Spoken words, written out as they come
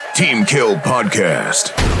Team Kill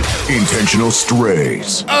Podcast. Intentional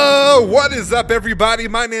Strays. What is up, everybody?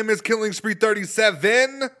 My name is Killing Spree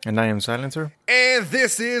 37. And I am Silencer. And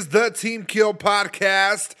this is the Team Kill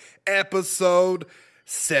Podcast, episode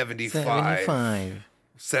 75.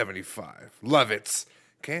 75. Love it.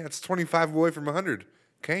 Okay, that's 25 away from 100.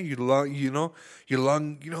 Okay, young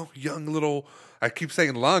little, I keep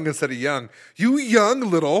saying long instead of young. You young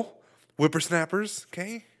little whippersnappers,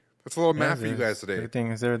 okay? That's a little math for you guys today.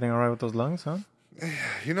 Is everything all right with those lungs, huh?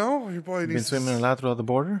 You know, your boy needs been swimming a lot throughout the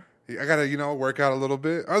border? I gotta, work out a little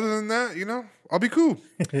bit. Other than that, I'll be cool.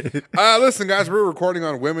 Listen, guys, we're recording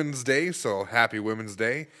on Women's Day, so happy Women's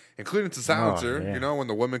Day, including to Silencer, when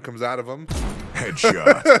the woman comes out of them.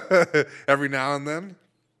 Headshot. Every now and then.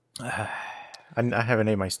 I haven't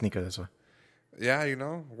ate my sneaker this way. Yeah,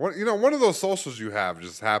 one of those socials you have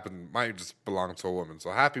might just belong to a woman.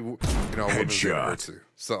 So happy, Women's Day to her too.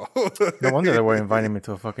 So no wonder they were inviting me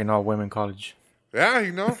to a fucking all-women college. Yeah,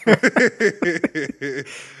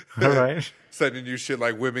 All right. Sending you shit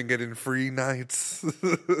like women getting free nights.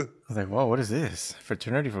 I was like, whoa, what is this?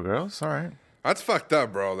 Fraternity for girls? All right. That's fucked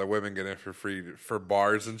up, bro, that women get in for free for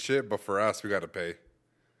bars and shit, but for us, we got to pay.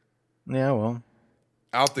 Yeah, well.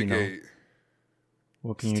 Out the gate.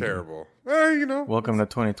 What can it's you terrible. do? Welcome to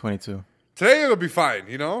 2022. Today it'll be fine,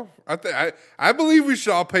 I believe we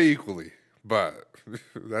should all pay equally, but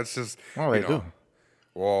that's just... Oh, they do.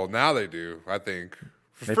 Well, now they do, I think.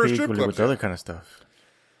 They pay equally with other kind of stuff.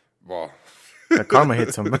 Well... The karma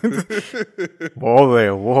hits them. Whoa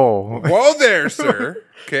there, whoa. Whoa there, sir.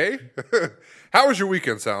 Okay. How was your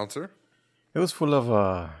weekend, Silencer? It was full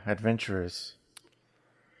of adventurous.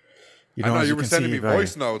 I know you were sending me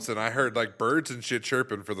voice notes, and I heard like birds and shit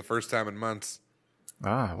chirping for the first time in months.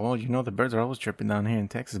 Ah, well, the birds are always chirping down here in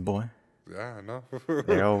Texas, boy. Yeah, I know.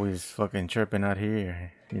 They're always fucking chirping out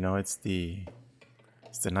here. It's the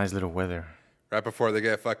nice little weather. Right before they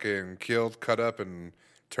get fucking killed, cut up, and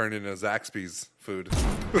turned into Zaxby's food.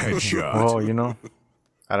 Headshot. Well,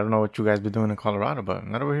 I don't know what you guys been doing in Colorado, but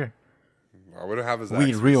not over here. I wouldn't have a Zaxby's. We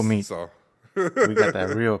eat real meat. So. We got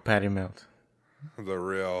that real patty melt. The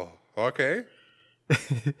real... Okay.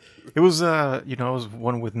 It was, I was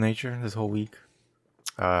one with nature this whole week.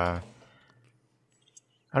 I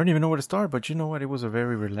don't even know where to start, but you know what? It was a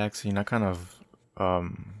very relaxing. I kind of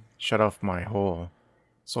shut off my whole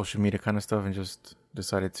social media kind of stuff and just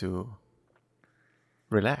decided to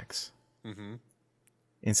relax. Mm-hmm.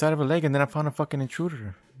 Inside of a lake, and then I found a fucking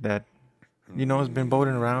intruder that, has been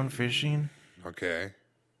boating around fishing. Okay.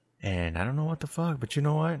 And I don't know what the fuck, but you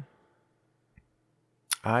know what?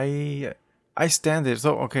 I stand there.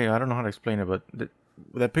 So, okay, I don't know how to explain it, but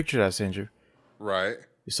that picture that I sent you. Right.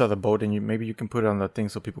 You saw the boat, and maybe you can put it on the thing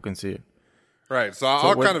so people can see it. Right. So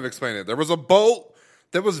I'll kind of explain it. There was a boat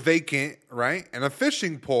that was vacant, right? And a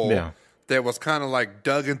fishing pole that was kind of like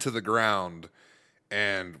dug into the ground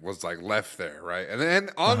and was like left there, right? And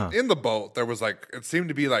then in the boat, there was like, it seemed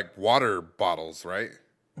to be like water bottles, right?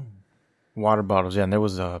 Water bottles, yeah. And there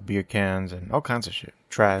was beer cans and all kinds of shit.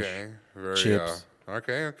 Trash, chips.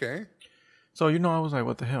 Okay. So, I was like,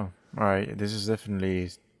 what the hell? All right, this is definitely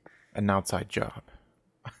an outside job.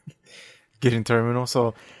 Getting terminal.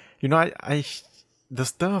 So, I the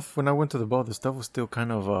stuff, when I went to the boat, the stuff was still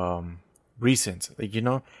kind of recent. Like,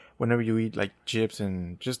 whenever you eat like chips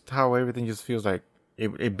and just how everything just feels like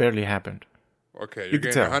it barely happened. Okay, you're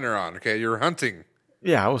getting a hunter on. Okay, you're hunting.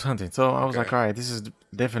 Yeah, I was hunting. So I was like, all right, this is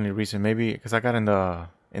definitely recent. Maybe because I got in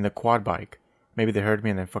the quad bike. Maybe they heard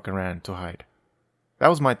me and then fucking ran to hide. That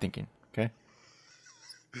was my thinking, okay?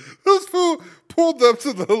 This fool pulled up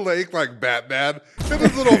to the lake like Batman in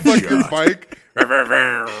his little fucking bike.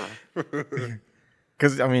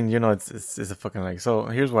 Because, it's a fucking lake. So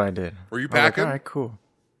here's what I did. Were you packing? Like, all right, cool.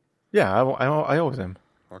 Yeah, I always am.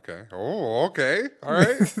 Okay. Oh, okay. All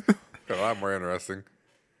right. Got a lot more interesting.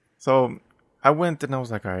 So I went and I was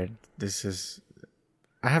like, all right,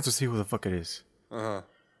 I have to see who the fuck it is. Uh-huh.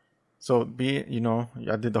 So, I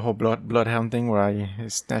did the whole bloodhound thing where I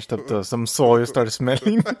snatched up some soil, started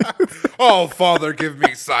smelling. Oh, Father, give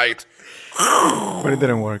me sight. But it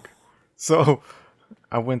didn't work. So,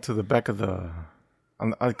 I went to the back of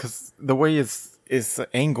because the way it's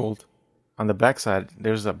angled on the backside,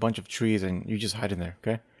 there's a bunch of trees and you just hide in there,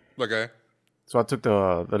 okay? Okay. So, I took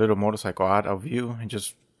the little motorcycle out of view and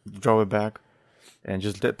just drove it back and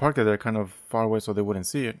just parked it there kind of far away so they wouldn't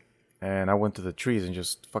see it. And I went to the trees and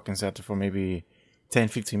just fucking sat there for maybe 10,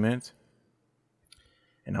 15 minutes.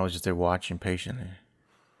 And I was just there watching patiently.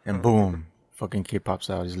 And boom, fucking kid pops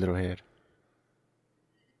out his little head.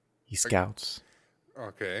 He scouts.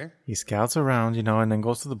 Okay. He scouts around, and then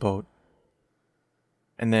goes to the boat.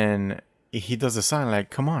 And then he does a sign like,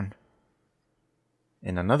 come on.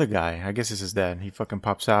 And another guy, I guess it's his dad, he fucking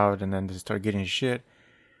pops out and then they start getting shit.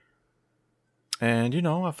 And,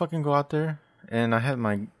 I fucking go out there and I had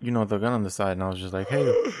my, the gun on the side and I was just like,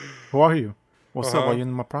 hey, who are you? What's up? Why are you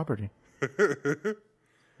in my property?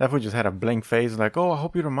 That fool just had a blank face like, oh, I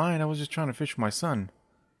hope you don't mind. I was just trying to fish with my son.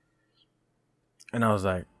 And I was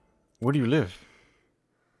like, where do you live?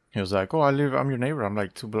 He was like, oh, I'm your neighbor. I'm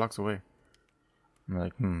like 2 blocks away. I'm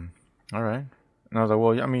like, all right. And I was like,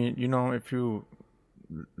 well, I mean, if you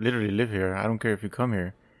literally live here, I don't care if you come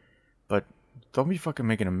here, but don't be fucking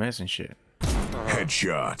making a mess and shit.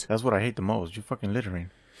 Headshot. That's what I hate the most. You fucking littering.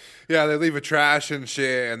 Yeah, they leave a trash and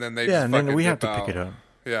shit, and then they and then we have to pick it up.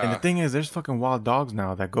 Yeah. And the thing is, there's fucking wild dogs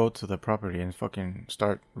now that go to the property and fucking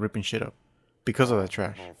start ripping shit up because of that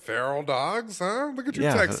trash. Oh, feral dogs, huh? Look at you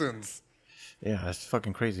Texans. Yeah, it's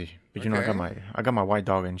fucking crazy. But Okay. I got my white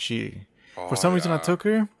dog, and for some reason I took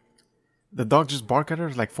her. The dog just bark at her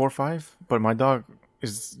like 4 or 5, but my dog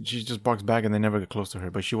she just barks back and they never get close to her,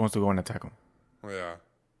 but she wants to go and attack them. Yeah.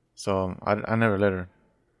 So I never let her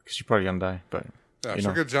because she's probably gonna die. But Yeah,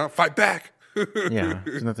 she'll get jump. Fight back. yeah,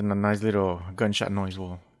 there's nothing. A nice little gunshot noise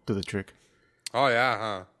will do the trick. Oh yeah,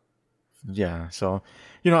 huh? Yeah. So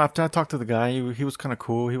after I talked to the guy, he was kind of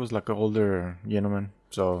cool. He was like an older gentleman,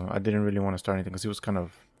 so I didn't really want to start anything because he was kind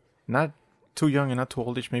of not too young and not too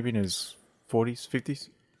oldish, maybe in his 40s, 50s.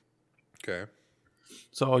 Okay.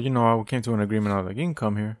 So I came to an agreement. I was like, you can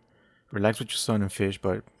come here, relax with your son and fish,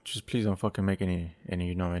 but just please don't fucking make any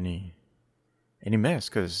mess,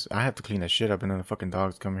 because I have to clean that shit up, and then the fucking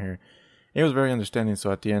dogs come here. It was very understanding,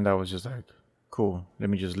 so at the end I was just like, cool, let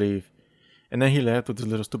me just leave. And then he left with his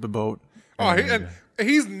little stupid boat. Oh, and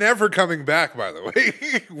he's never coming back, by the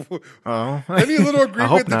way. Oh. Any little I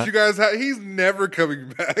hope agreement that not. you guys had, he's never coming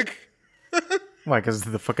back. Why, because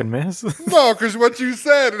of the fucking mess? No, because what you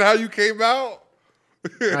said and how you came out.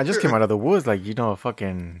 I just came out of the woods like,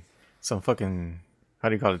 some fucking, how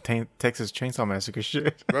do you call it, Texas Chainsaw Massacre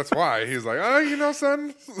shit. That's why. He's like,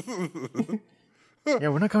 son. Yeah,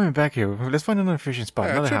 we're not coming back here. Let's find another fishing spot,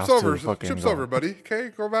 Yeah, another chips house over, to fucking chips go. over, buddy. Okay,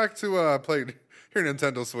 go back to playing your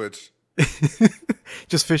Nintendo Switch.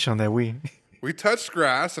 Just fish on that Wii. We touched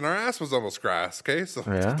grass, and our ass was almost grass. Okay, so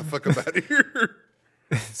let's Yeah. get the fuck up out of here.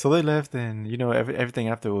 So they left, and everything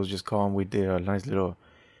after was just calm. We did a nice little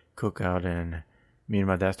cookout, and me and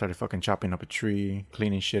my dad started fucking chopping up a tree,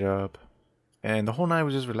 cleaning shit up, and the whole night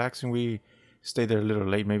was just relaxing. We stayed there a little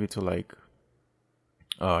late, maybe till like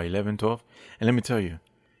 11, 12. And let me tell you,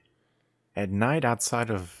 at night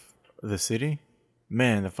outside of the city,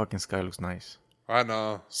 man, the fucking sky looks nice. I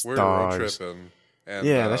know. We were road Stars. tripping. And,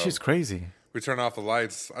 Yeah, that shit's crazy. we turned off the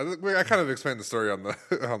lights. I kind of explained the story on the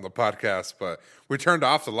on the podcast, but we turned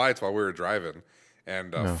off the lights while we were driving,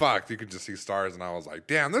 and fuck, you could just see stars, and I was like,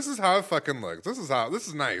 damn, this is how it fucking looks. This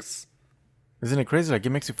is nice. Isn't it crazy? Like, it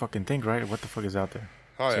makes you fucking think, right? What the fuck is out there?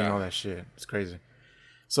 Oh, Seeing yeah. all that shit. It's crazy.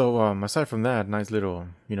 So, aside from that, nice little,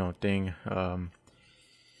 thing.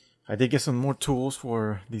 I did get some more tools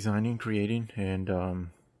for designing, creating, and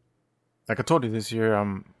like I told you, this year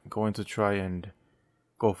I'm going to try and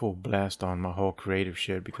go full blast on my whole creative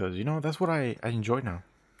shit because that's what I enjoy now.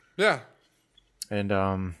 Yeah. And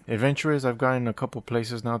adventurous, I've gotten a couple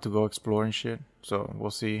places now to go explore and shit. So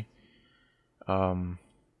we'll see.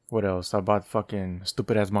 What else? I bought fucking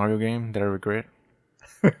stupid ass Mario game that I regret.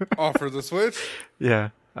 Oh, for the Switch? Yeah.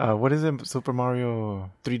 What is it? Super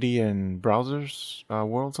Mario 3D and Browser's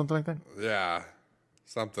World, something like that. Yeah.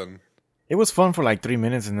 Something. It was fun for like 3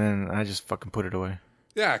 minutes, and then I just fucking put it away.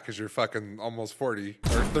 Yeah, because you're fucking almost 40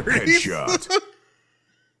 or 30. Headshot.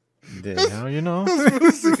 Yeah,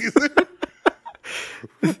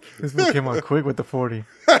 this one came out quick with the 40.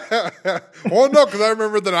 Well, no, because I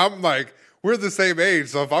remember that I'm like, we're the same age,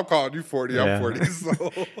 so if I'm calling you 40, Yeah. I'm 40.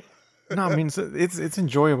 So No, I mean it's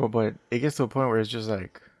enjoyable, but it gets to a point where it's just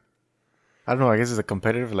like, I don't know. I guess it's a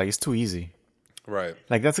competitive. Like, it's too easy. right.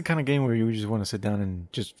 Like, that's the kind of game where you just want to sit down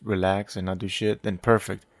and just relax and not do shit. Then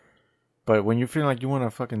perfect. But when you feel like you want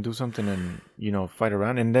to fucking do something and fight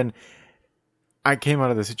around, and then I came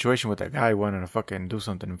out of the situation with that guy wanting to fucking do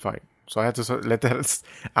something and fight, so I had to let that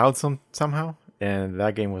out somehow, and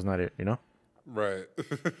that game was not it. Right.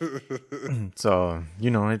 So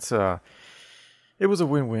it's it was a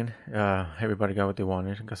win-win. Everybody got what they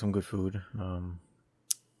wanted. Got some good food.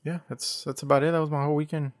 Yeah, that's about it. That was my whole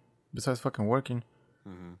weekend. Besides fucking working.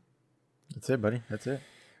 Mm-hmm. That's it, buddy. That's it.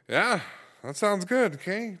 Yeah, that sounds good.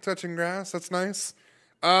 Okay, touching grass. That's nice.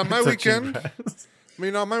 My Touching weekend, grass.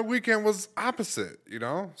 my weekend was opposite.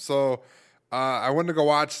 So I went to go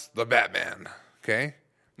watch The Batman. Okay.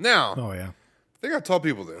 Now, Oh yeah. I think I told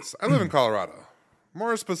people this. I live in Colorado.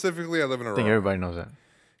 More specifically, I live in Aurora. I think everybody knows that.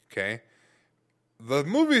 Okay. The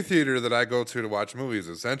movie theater that I go to watch movies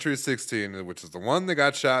is Century 16, which is the one that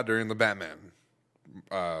got shot during the Batman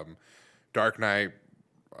Dark Knight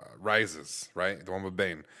Rises, right? The one with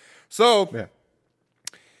Bane. So Yeah.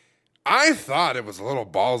 I thought it was a little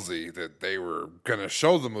ballsy that they were going to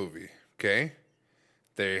show the movie, okay?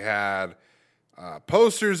 They had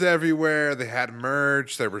posters everywhere. They had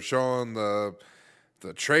merch. They were showing the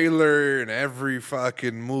trailer in every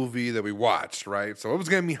fucking movie that we watched, right? So it was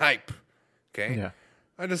going to be hype, okay? Yeah.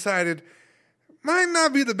 I decided might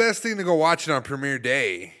not be the best thing to go watch it on premiere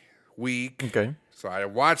day week. Okay. So I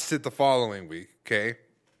watched it the following week, okay?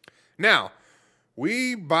 Now,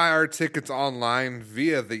 we buy our tickets online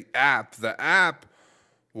via the app. The app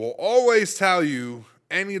will always tell you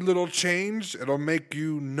any little change. It'll make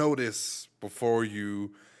you notice before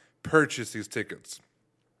you purchase these tickets.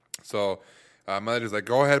 So my lady's like,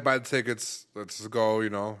 go ahead, buy the tickets. Let's just go,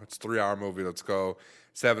 it's a 3-hour movie. Let's go.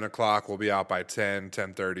 7 o'clock, we'll be out by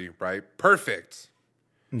 10:30, right? Perfect.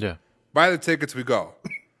 Yeah. Buy the tickets, we go.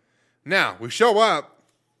 Now, we show up,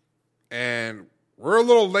 and we're a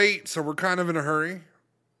little late, so we're kind of in a hurry.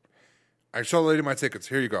 I show the lady my tickets.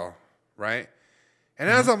 Here you go, right? And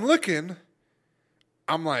as I'm looking,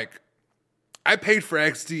 I'm like, I paid for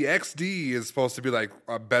XD. XD is supposed to be like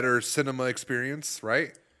a better cinema experience,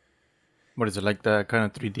 right? What is it, like that kind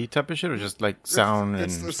of 3D type of shit, or just like sound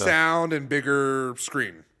It's and the stuff? sound and bigger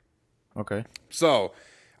screen. Okay. So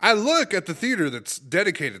I look at the theater that's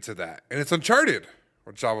dedicated to that, and it's Uncharted,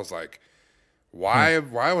 which I was like, why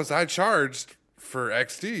was I charged for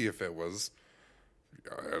XD if it was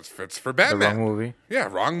it's for The Batman? wrong movie. Yeah,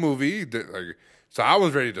 wrong movie. So I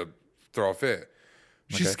was ready to throw a fit.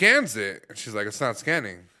 She Okay. scans it, and she's like, it's not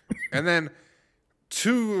scanning. And then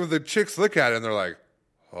 2 of the chicks look at it, and they're like,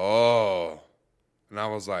 oh. And I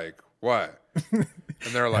was like, what? And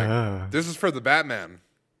they're like, this is for the Batman.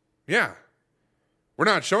 Yeah. We're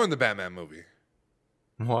not showing the Batman movie.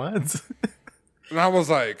 What? And I was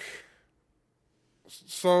like,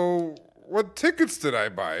 so what tickets did I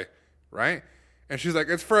buy? Right? And she's like,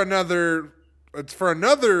 it's for another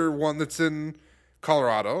one that's in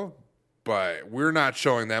Colorado, but we're not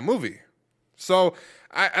showing that movie. So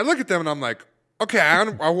I look at them and I'm like, okay, I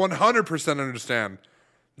 100% understand.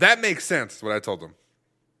 That makes sense, what I told them.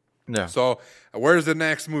 Yeah. So where's the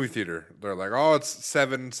next movie theater? They're like, oh, it's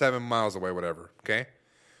 7 miles away, whatever. Okay.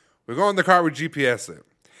 We go in the car, we GPS it.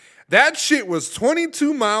 That shit was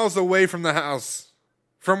 22 miles away from the house,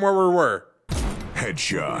 from where we were.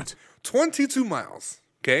 Headshot. 22 miles.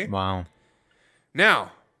 Okay. Wow.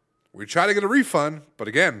 Now, we tried to get a refund, but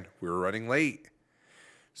again, we were running late.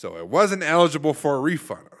 So it wasn't eligible for a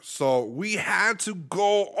refund. So we had to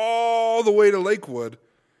go all the way to Lakewood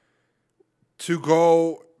to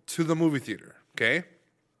go to the movie theater. Okay.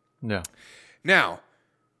 Yeah. Now,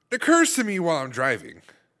 it occurs to me while I'm driving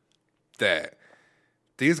that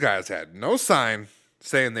these guys had no sign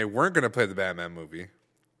saying they weren't going to play the Batman movie.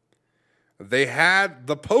 They had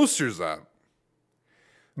the posters up.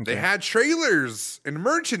 They had trailers and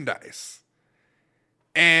merchandise.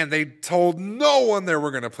 And they told no one they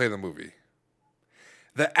were going to play the movie.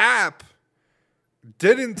 The app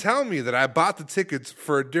didn't tell me that I bought the tickets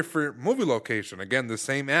for a different movie location. Again, the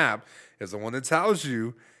same app is the one that tells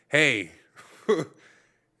you, hey,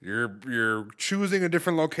 you're choosing a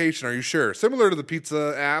different location. Are you sure? Similar to the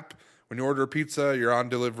pizza app. When you order a pizza, you're on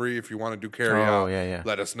delivery. If you want to do carry out, yeah.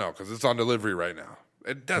 let us know because it's on delivery right now.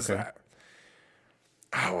 It does Okay. that.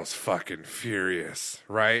 I was fucking furious,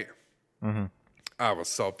 right? Mm-hmm. I was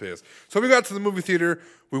so pissed. So we got to the movie theater.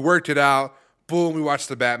 We worked it out. Boom, we watched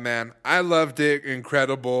the Batman. I loved it.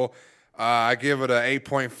 Incredible. I give it a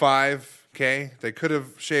 8.5. Okay. They could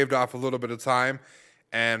have shaved off a little bit of time.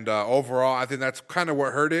 And overall, I think that's kind of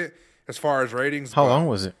what hurt it as far as ratings. How But long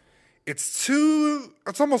was it? it's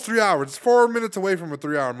almost 3 hours. It's 4 minutes away from a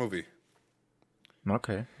 3-hour movie.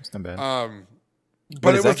 Okay. It's not bad.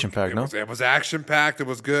 But it's action-packed, no? It was action-packed. It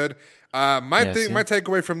was good. My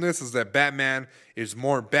takeaway from this is that Batman is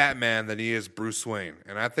more Batman than he is Bruce Wayne.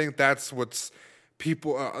 And I think that's what's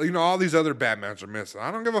people, all these other Batmans are missing.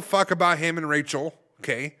 I don't give a fuck about him and Rachel,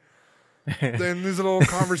 okay? Then these little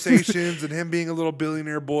conversations and him being a little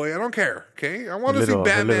billionaire boy. I don't care, okay? I want to see the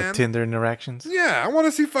Batman. little Tinder interactions. Yeah, I want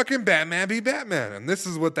to see fucking Batman be Batman. And this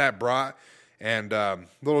is what that brought. And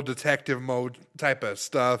little detective mode type of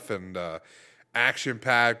stuff and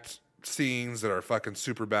action-packed scenes that are fucking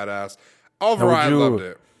super badass. Overall, I loved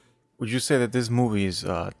it. Would you say that this movie is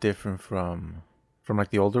different from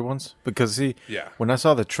like the older ones? Because see, Yeah. when I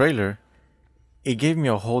saw the trailer, it gave me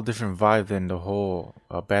a whole different vibe than the whole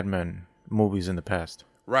Batman movies in the past.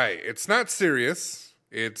 Right. It's not serious.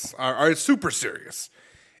 It's super serious.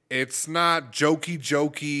 It's not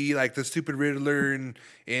jokey like the stupid Riddler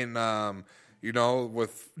in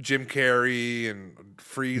with Jim Carrey and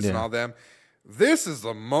Freeze and all them. This is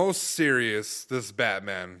the most serious this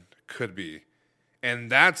Batman could be.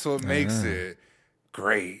 And that's what makes it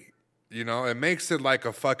great. It makes it like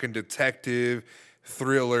a fucking detective,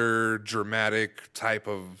 thriller, dramatic type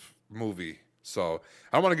of movie. So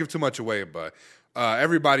I don't want to give too much away, but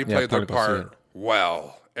everybody played their part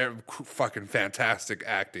well. Fucking fantastic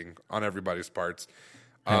acting on everybody's parts.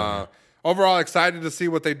 Overall, excited to see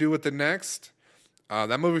what they do with the next.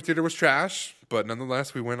 That movie theater was trash, but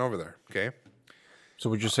nonetheless, we went over there. Okay. So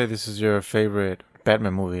would you say this is your favorite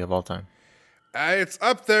Batman movie of all time? It's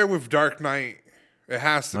up there with Dark Knight. It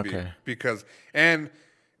has to be and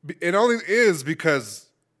it only is because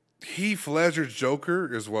Heath Ledger's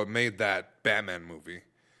Joker is what made that Batman movie.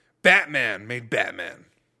 Batman made Batman.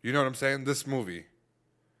 You know what I'm saying? This movie.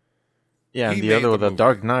 Yeah, and the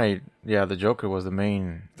Dark Knight, the Joker was the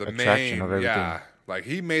main attraction of everything. Yeah, like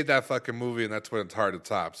he made that fucking movie, and that's when it's hard to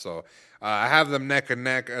top. So I have them neck and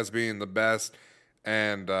neck as being the best.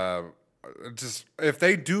 And just if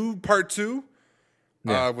they do part 2,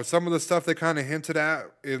 with some of the stuff they kind of hinted at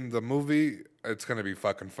in the movie, it's going to be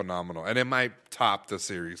fucking phenomenal. And it might top the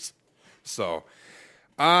series. So,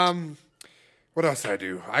 what else did I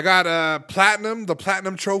do? I got the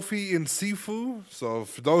Platinum Trophy in Sifu. So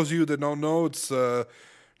for those of you that don't know, it's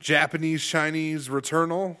Japanese Chinese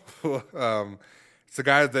Returnal. It's the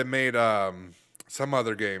guy that made some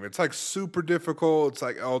other game. It's like super difficult. It's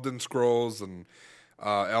like Elden Scrolls and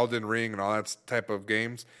Elden Ring and all that type of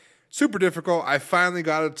games. Super difficult. I finally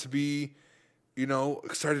got it to be,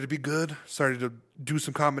 started to be good. Started to do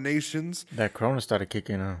some combinations. That Corona started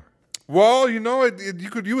kicking in. Well, you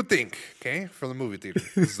would think, okay, from the movie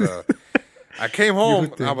theater. I came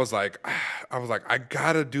home and I was like, I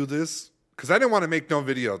gotta do this because I didn't want to make no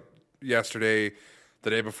video yesterday, the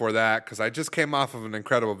day before that, because I just came off of an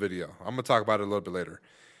incredible video. I'm gonna talk about it a little bit later.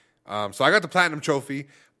 So I got the Platinum Trophy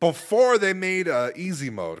before they made easy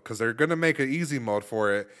mode because they're gonna make an easy mode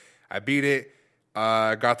for it. I beat it.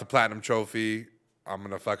 Got the Platinum Trophy. I'm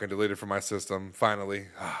gonna fucking delete it from my system finally.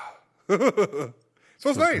 So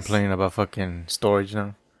it's nice. Complaining about fucking storage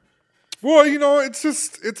now. Well,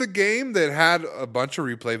 it's a game that had a bunch of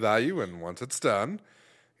replay value, and once it's done,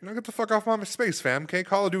 get the fuck off my space, fam. Okay,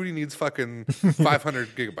 Call of Duty needs fucking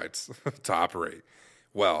 500 gigabytes to operate.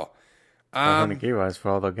 Well, 500 gigabytes for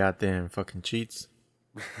all the goddamn fucking cheats.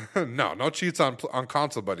 No cheats on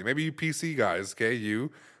console, buddy. Maybe you PC guys, okay,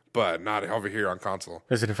 but not over here on console.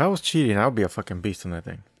 Listen, if I was cheating, I would be a fucking beast on that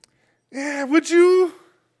thing. Yeah, would you?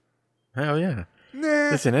 Hell yeah. Nah.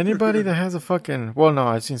 Listen, anybody that has a fucking... Well, no,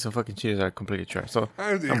 I've seen some fucking cheaters that are completely trash. So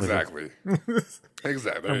exactly.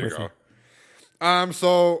 Exactly. There you go.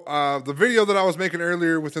 So the video that I was making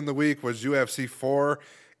earlier within the week was UFC 4,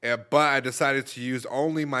 but I decided to use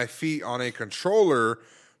only my feet on a controller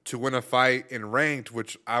to win a fight in ranked,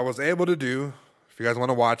 which I was able to do. If you guys want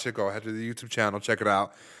to watch it, go ahead to the YouTube channel, check it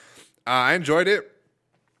out. I enjoyed it.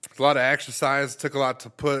 It's a lot of exercise. Took a lot to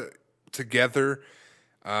put together.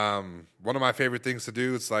 One of my favorite things to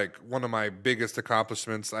do. It's like one of my biggest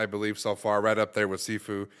accomplishments, I believe, so far, right up there with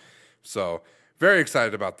Sifu. So very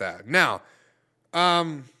excited about that. Now,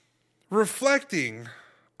 reflecting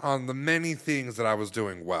on the many things that I was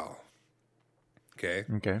doing well. Okay.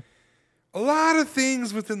 A lot of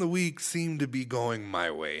things within the week seem to be going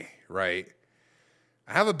my way, right?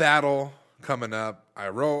 I have a battle coming up. I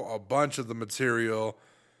wrote a bunch of the material.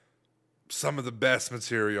 Some of the best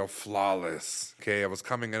material, flawless. Okay, I was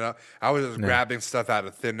coming up. I was just grabbing stuff out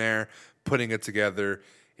of thin air, putting it together.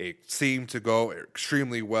 It seemed to go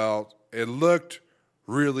extremely well. It looked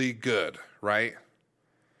really good, right?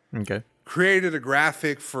 Okay. Created a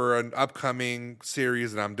graphic for an upcoming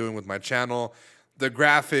series that I'm doing with my channel. The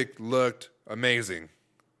graphic looked amazing.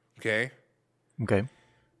 Okay.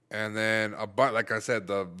 And then like I said,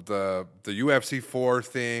 the UFC 4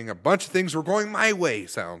 thing, a bunch of things were going my way,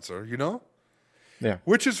 Soundser, Yeah.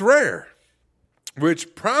 Which is rare.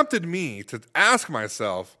 Which prompted me to ask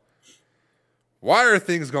myself, why are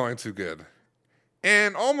things going too good?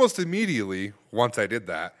 And almost immediately, once I did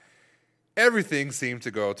that, everything seemed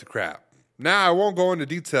to go to crap. Now, I won't go into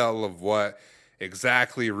detail of what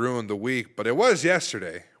exactly ruined the week, but it was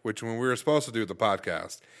yesterday, which when we were supposed to do the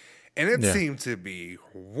podcast. And it seemed to be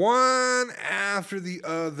one after the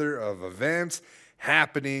other of events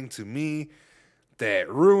happening to me that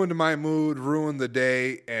ruined my mood, ruined the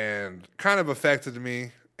day, and kind of affected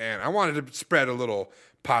me. And I wanted to spread a little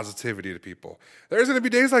positivity to people. There's going to be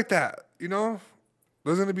days like that, There's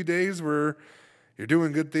going to be days where, you're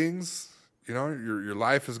doing good things. You know, your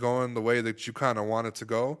life is going the way that you kind of want it to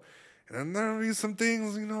go. And then there'll be some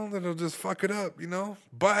things, you know, that'll just fuck it up, you know.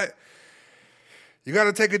 But you got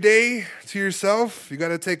to take a day to yourself. You got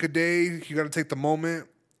to take the moment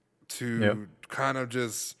to kind of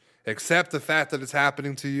just accept the fact that it's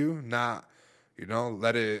happening to you, not, you know,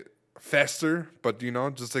 let it fester, but, you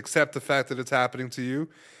know, just accept the fact that it's happening to you.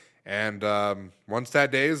 And once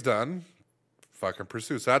that day is done, fucking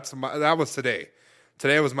pursue. So that was today.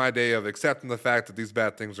 Today was my day of accepting the fact that these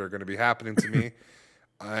bad things are going to be happening to me.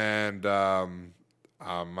 And I'm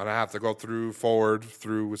going to have to go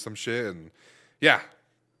through with some shit. And yeah.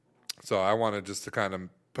 So I wanted just to kind of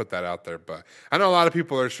put that out there. But I know a lot of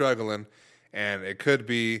people are struggling. And it could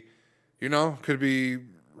be, you know,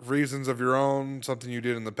 reasons of your own, something you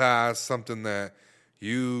did in the past, something that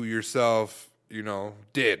you yourself, you know,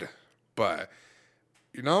 did. But,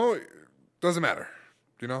 you know, it doesn't matter.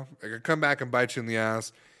 You know, it could come back and bite you in the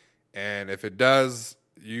ass. And if it does,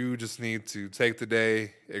 you just need to take the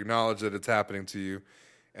day, acknowledge that it's happening to you,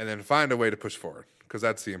 and then find a way to push forward. Because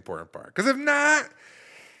that's the important part. Because if not,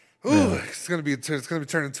 it's gonna be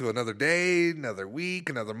turned into another day, another week,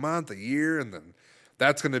 another month, a year, and then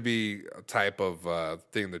that's gonna be a type of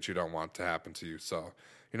thing that you don't want to happen to you. So,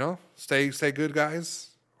 you know, stay good,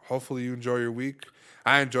 guys. Hopefully you enjoy your week.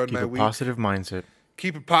 I enjoyed my week. Keep a positive mindset.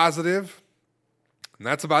 Keep it positive. And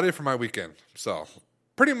that's about it for my weekend. So,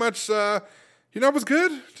 pretty much, you know, it was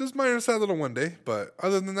good. Just minus that little one day. But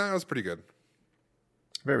other than that, it was pretty good.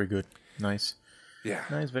 Very good. Nice. Yeah.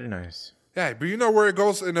 Nice, very nice. Yeah, but you know where it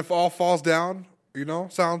goes and if all falls down, you know,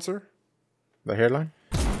 silencer? The hairline?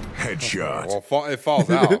 Headshot. Well, it falls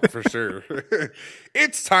out for sure.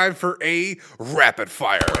 It's time for a rapid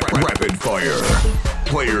fire. Rapid fire.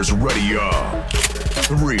 Players ready up.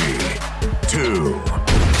 3, 2,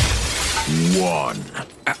 1.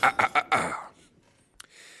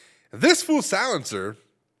 This fool silencer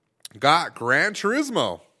got Gran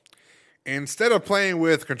Turismo. Instead of playing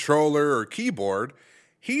with controller or keyboard,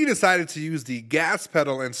 he decided to use the gas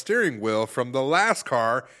pedal and steering wheel from the last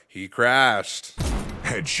car he crashed.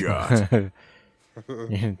 Headshot.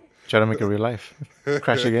 Try to make it real life.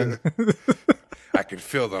 Crash again. I can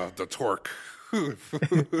feel the torque. You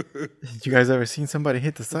guys ever seen somebody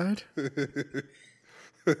hit the side?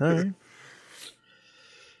 All right.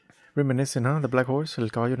 Reminiscent, huh? The black horse, El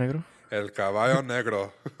Caballo Negro. El Caballo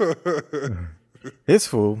Negro. This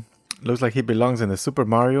fool looks like he belongs in the Super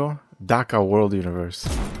Mario DACA world universe.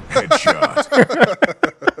 Headshot.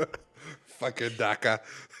 Fucking DACA.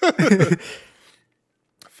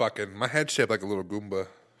 Fucking, my head shaped like a little Goomba.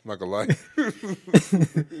 I'm not gonna lie.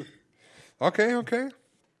 Okay.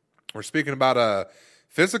 We're speaking about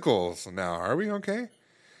physicals now, are we? Okay.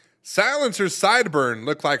 Silencer's sideburn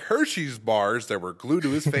looked like Hershey's bars that were glued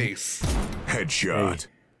to his face. Headshot.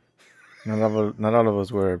 Hey. Not all of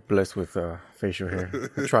us were blessed with facial hair.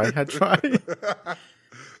 I try.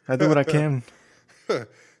 I do what I can.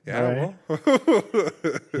 Yeah, right. well.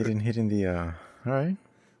 hitting the. All right.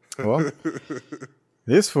 Well,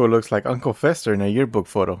 this fool looks like Uncle Fester in a yearbook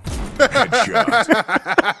photo. Headshot.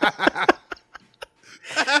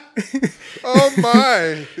 Oh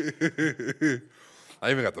my! I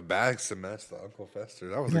even got the bags to match the Uncle Fester.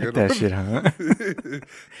 That was a good that one. shit, huh?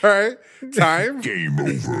 All right, time. Game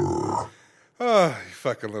over. Oh, you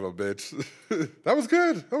fucking little bitch. That was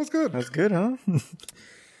good. That's good, huh?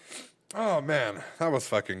 Oh, man. That was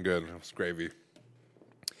fucking good. It was gravy.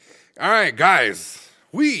 All right, guys.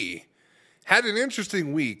 We had an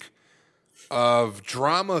interesting week of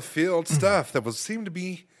drama-filled stuff that seemed to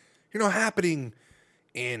be, you know, happening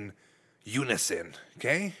in unison,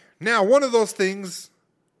 okay? Now, one of those things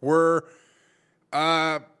were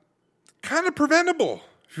kind of preventable,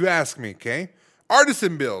 if you ask me, okay?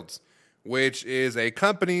 Artisan Builds, which is a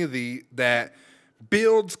company that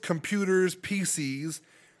builds computers, PCs,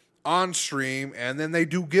 on stream, and then they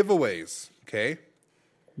do giveaways, okay?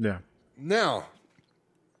 Yeah. Now,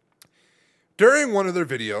 during one of their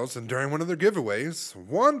videos and during one of their giveaways,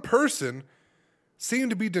 one person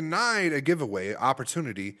seemed to be denied a giveaway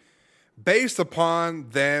opportunity based upon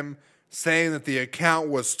them saying that the account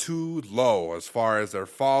was too low as far as their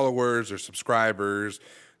followers, their subscribers,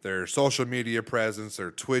 their social media presence,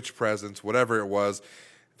 their Twitch presence, whatever it was.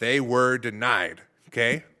 They were denied,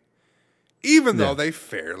 okay? Even though they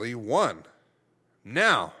fairly won.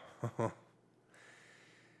 Now,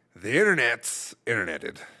 the internet's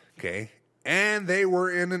interneted, okay? And they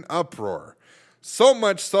were in an uproar. So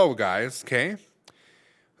much so, guys, okay?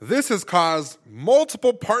 This has caused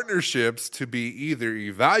multiple partnerships to be either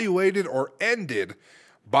evaluated or ended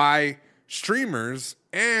by streamers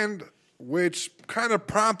and which kind of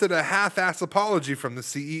prompted a half-ass apology from the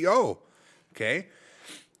CEO. Okay?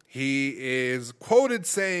 He is quoted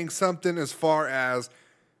saying something as far as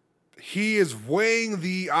he is weighing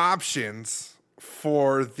the options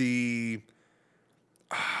for the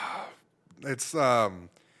it's not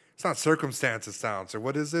circumstances sounds, or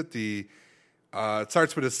what is it? The it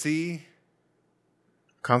starts with a C.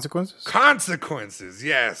 Consequences? Consequences.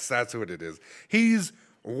 Yes, that's what it is. He's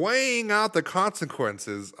weighing out the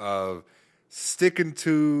consequences of sticking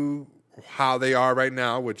to how they are right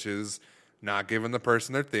now, which is not giving the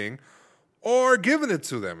person their thing, or giving it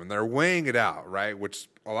to them, and they're weighing it out, right? Which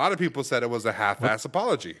a lot of people said it was a half-ass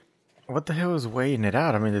apology. What the hell is weighing it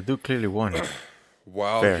out? I mean, the dude clearly won.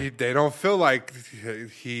 Well, they don't feel like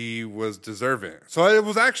he was deserving. So it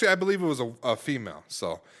was actually, I believe it was a female.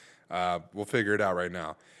 So we'll figure it out right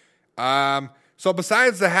now. So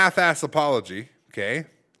besides the half-ass apology, okay,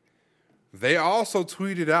 they also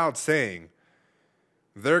tweeted out saying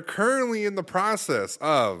they're currently in the process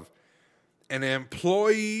of an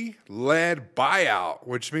employee-led buyout,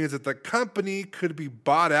 which means that the company could be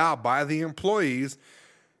bought out by the employees,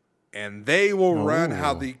 and they will run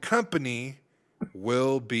how the company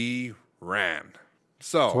will be ran.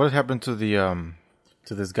 So what happened to the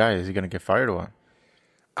to this guy? Is he gonna get fired or what?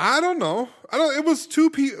 I don't know. It was two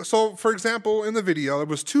people. So, for example, in the video, it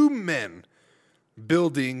was two men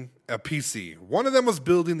building a PC. One of them was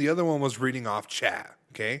building, the other one was reading off chat.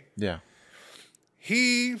 Okay. Yeah.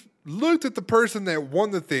 He looked at the person that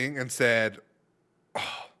won the thing and said,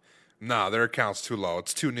 "Oh, nah, their account's too low.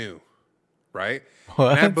 It's too new." Right?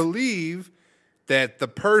 What? And I believe that the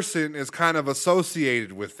person is kind of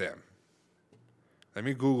associated with them. Let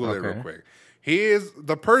me Google it real quick.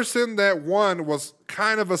 The person that won was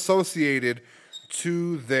kind of associated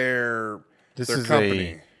to their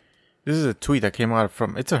company. This is a tweet that came out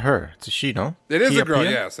from, it's a her. It's a she, no? It is a girl,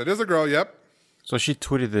 yes. It is a girl, yep. So she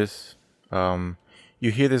tweeted this.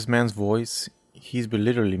 You hear this man's voice. He's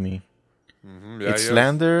belittling me. Mm-hmm. Yeah, it's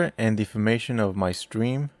slander and defamation of my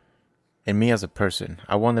stream and me as a person.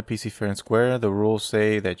 I won the PC fair and square. The rules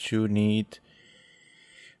say that you need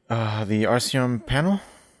the RCM panel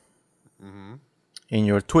in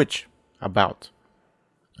your Twitch about.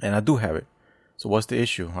 And I do have it. So what's the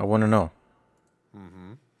issue? I want to know.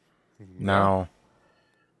 Now,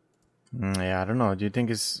 I don't know. Do you think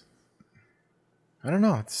it's... I don't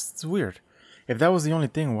know. It's weird. If that was the only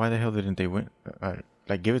thing, why the hell didn't they win?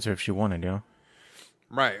 Give it to her if she wanted, you know?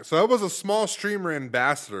 Right. So it was a small streamer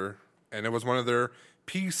ambassador, and it was one of their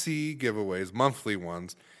PC giveaways, monthly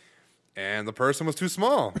ones, and the person was too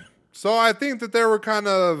small. So I think that they were kind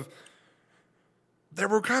of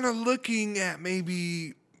looking at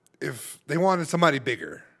maybe if they wanted somebody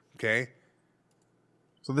bigger, okay?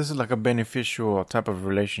 So this is like a beneficial type of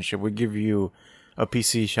relationship. We give you a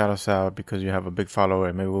PC, shout us out because you have a big follower,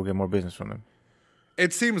 and maybe we'll get more business from them.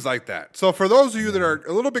 It seems like that. So for those of you that are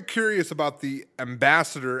a little bit curious about the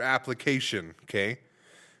ambassador application, okay,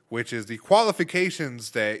 which is the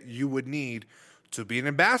qualifications that you would need to be an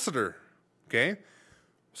ambassador, okay?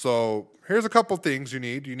 So here's a couple things you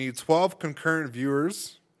need. You need 12 concurrent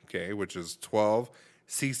viewers, okay, which is 12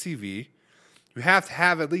 CCV. You have to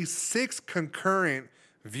have at least 6 concurrent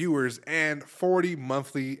viewers and 40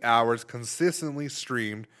 monthly hours consistently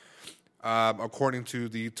streamed, according to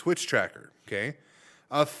the Twitch tracker, okay?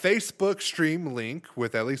 A Facebook stream link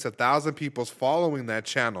with at least 1,000 people following that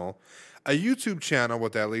channel, a YouTube channel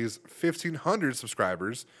with at least 1,500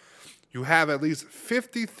 subscribers. You have at least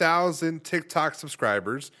 50,000 TikTok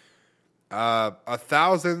subscribers,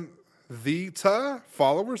 1,000 Vita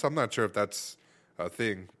followers. I'm not sure if that's a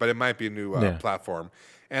thing, but it might be a new platform.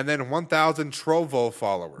 And then 1,000 Trovo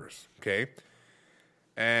followers, okay?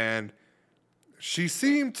 And she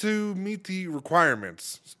seemed to meet the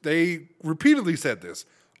requirements. They repeatedly said this.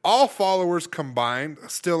 All followers combined,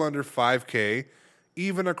 still under 5K,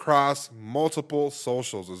 even across multiple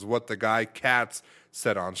socials, is what the guy Katz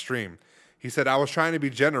said on stream. He said, I was trying to be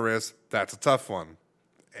generous. That's a tough one.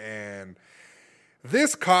 And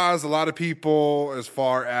this caused a lot of people, as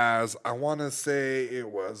far as, I want to say it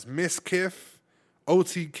was Miss Kiff,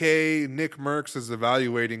 OTK, Nick Merckx is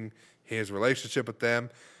evaluating his relationship with them.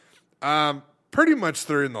 Pretty much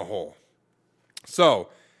they're in the hole. So,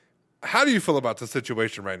 how do you feel about the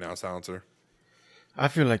situation right now, Silencer? I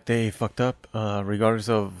feel like they fucked up, regardless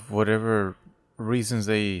of whatever reasons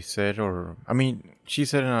they said. Or, I mean, she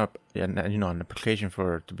said an application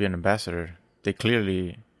to be an ambassador. They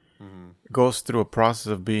clearly goes through a process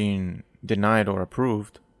of being denied or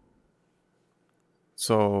approved.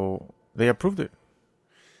 So they approved it.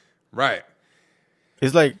 Right.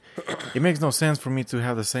 It's like, it makes no sense for me to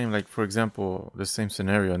have the same, like, for example, the same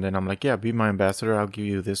scenario. And then I'm like, yeah, be my ambassador. I'll give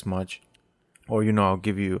you this much. Or, I'll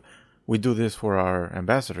give you, we do this for our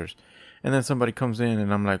ambassadors. And then somebody comes in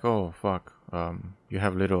and I'm like, oh, fuck. You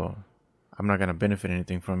have little, I'm not going to benefit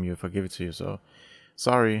anything from you if I give it to you. So,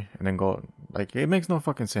 sorry. And then go, like, it makes no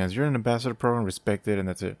fucking sense. You're in an ambassador program, respect it, and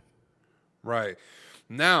that's it. Right.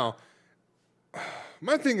 Now,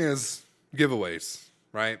 my thing is giveaways,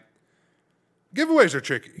 right? Giveaways are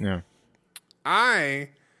tricky. Yeah. I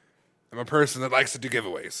am a person that likes to do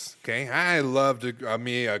giveaways, okay? I love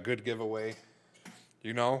me a good giveaway,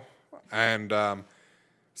 And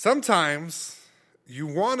sometimes you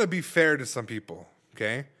want to be fair to some people,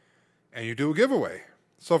 okay? And you do a giveaway.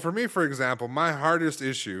 So for me, for example, my hardest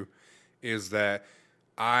issue is that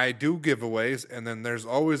I do giveaways, and then there's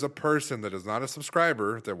always a person that is not a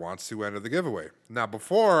subscriber that wants to enter the giveaway. Now,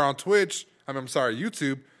 before on Twitch,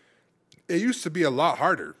 YouTube, it used to be a lot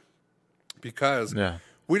harder because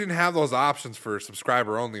we didn't have those options for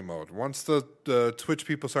subscriber-only mode. Once the Twitch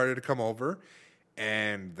people started to come over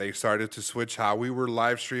and they started to switch how we were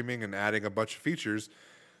live streaming and adding a bunch of features,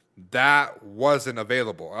 that wasn't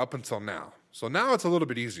available up until now. So now it's a little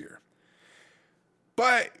bit easier.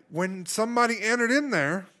 But when somebody entered in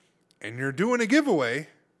there and you're doing a giveaway,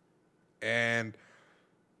 and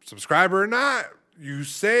subscriber or not, you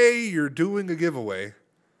say you're doing a giveaway,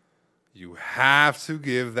 you have to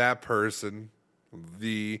give that person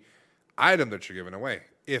the item that you're giving away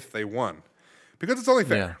if they won, because it's only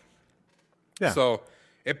fair. Yeah. So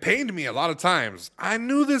it pained me a lot of times. I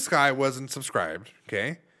knew this guy wasn't subscribed,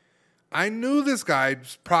 okay? I knew this guy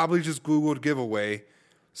probably just Googled giveaway,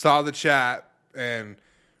 saw the chat, and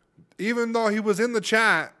even though he was in the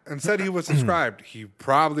chat and said he was subscribed, he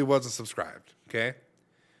probably wasn't subscribed, okay?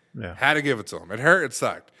 Yeah. Had to give it to him. It hurt. It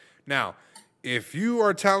sucked. Now, if you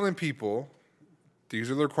are telling people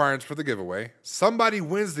these are the requirements for the giveaway, somebody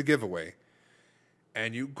wins the giveaway,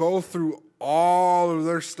 and you go through all of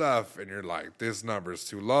their stuff, and you're like, this number's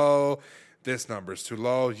too low, this number's too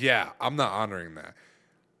low. Yeah, I'm not honoring that.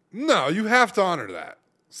 No, you have to honor that.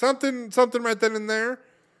 Something right then and there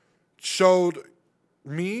showed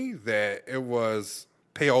me that it was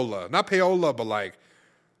payola. Not payola, but like,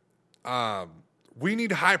 we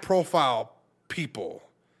need high-profile people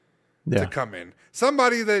to come in.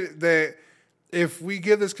 Somebody that if we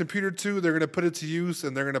give this computer to, they're going to put it to use,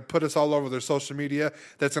 and they're going to put us all over their social media.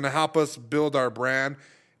 That's going to help us build our brand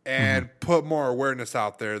and put more awareness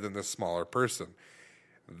out there than this smaller person.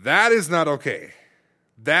 That is not okay.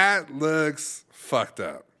 That looks fucked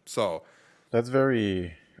up. So that's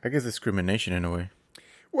very, I guess, discrimination in a way.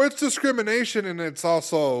 Well, it's discrimination, and it's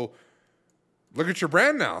also, look at your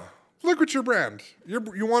brand now. Look at your brand.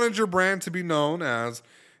 You wanted your brand to be known as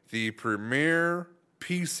the premier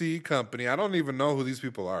PC company. I don't even know who these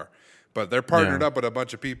people are, but they're partnered up with a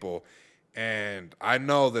bunch of people, and I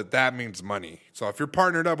know that means money. So if you're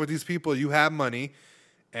partnered up with these people, you have money,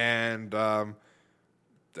 and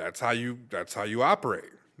that's how you operate.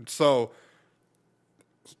 So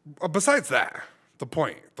besides that, the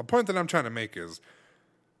point that I'm trying to make is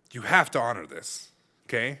you have to honor this,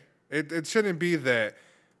 okay? It shouldn't be that,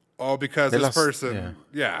 because this person,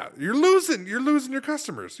 you're losing your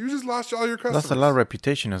customers. You just lost all your customers. That's a lot of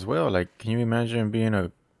reputation as well. Like, can you imagine being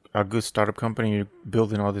a good startup company, you're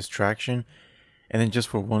building all this traction, and then just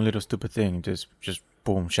for one little stupid thing, just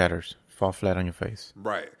boom, shatters, fall flat on your face.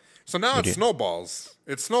 Right. So now it snowballs.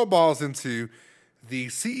 It snowballs into the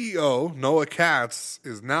CEO, Noah Katz,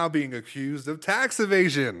 is now being accused of tax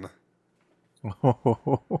evasion.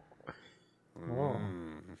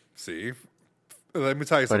 See? Let me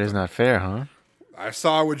tell you something. But it's not fair, huh? I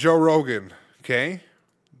saw it with Joe Rogan, okay?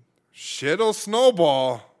 Shit'll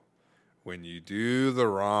snowball when you do the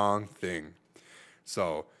wrong thing.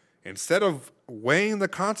 So instead of weighing the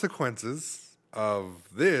consequences of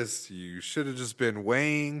this, you should have just been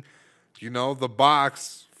weighing, the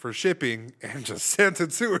box for shipping and just sent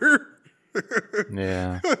it to her.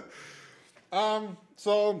 Yeah.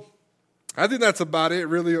 So I think that's about it,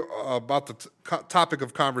 really, about the topic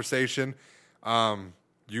of conversation.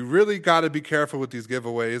 You really got to be careful with these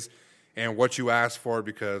giveaways and what you ask for,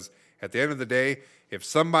 because at the end of the day, if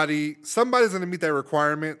somebody's going to meet that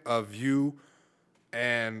requirement of you,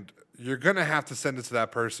 and you're going to have to send it to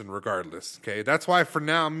that person regardless, okay? That's why for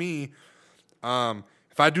now, me,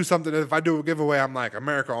 if I do a giveaway, I'm like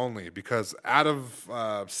America only, because out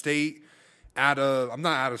of state, out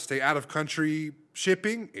of country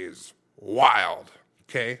shipping is wild,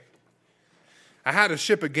 okay? I had to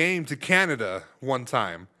ship a game to Canada one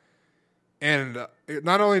time, and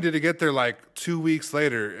not only did it get there like 2 weeks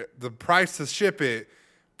later, the price to ship it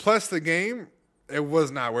plus the game, it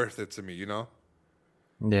was not worth it to me, you know?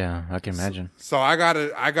 Yeah, I can imagine. So I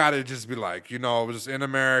gotta just be like, just in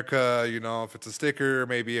America, if it's a sticker,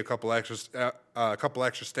 maybe a couple extra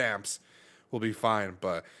stamps will be fine.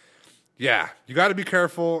 But yeah, you got to be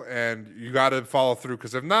careful and you got to follow through,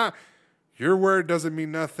 because if not, your word doesn't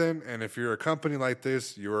mean nothing. And if you're a company like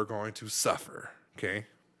this, you are going to suffer. Okay.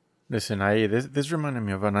 Listen, this reminded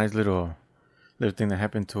me of a nice little thing that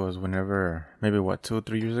happened to us whenever, maybe 2 or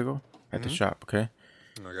 3 years ago at the shop. Okay.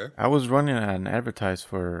 Okay. I was running an advertise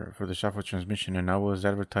for the shop for transmission, and I was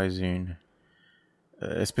advertising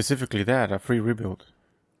specifically that a free rebuild,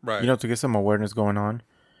 Right. to get some awareness going on.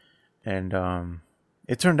 And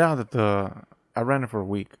it turned out that I ran it for a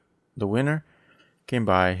week. The winner came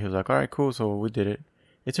by. He was like, "All right, cool." So we did it.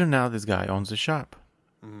 It turned out this guy owns the shop,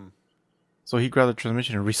 so he grabbed the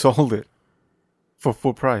transmission and resold it for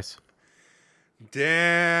full price.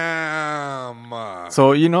 Damn.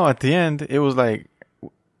 So at the end, it was like.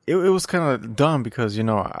 It was kind of dumb because,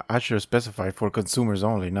 I should have specified for consumers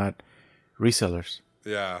only, not resellers.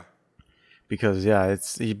 Yeah. Because,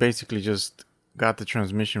 he basically just got the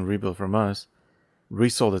transmission rebuilt from us,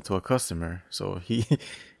 resold it to a customer. So it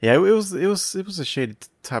was a shady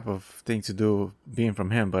type of thing to do being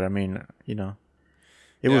from him. But I mean,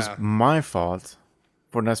 it was my fault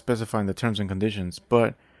for not specifying the terms and conditions.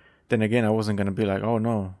 But then again, I wasn't going to be like, oh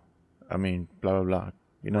no, I mean, blah, blah, blah,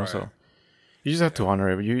 Right. so. You just have to honor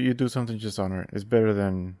it. You do something, just honor it. It's better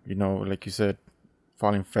than, like you said,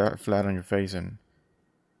 falling flat on your face and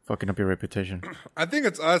fucking up your reputation. I think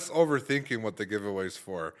it's us overthinking what the giveaway's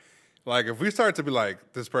for. Like, if we start to be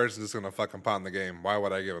like, this person's just going to fucking pound the game, why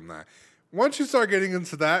would I give him that? Once you start getting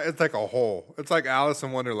into that, it's like a hole. It's like Alice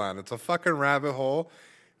in Wonderland. It's a fucking rabbit hole.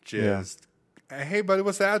 Just, hey, buddy,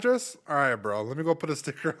 what's the address? All right, bro, let me go put a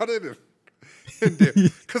sticker on it.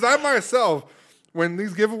 Because I myself... When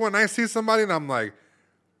I see somebody and I'm like,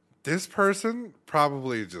 this person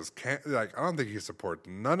probably just can't, like, I don't think he supports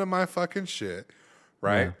none of my fucking shit,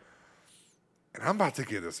 right? Yeah. And I'm about to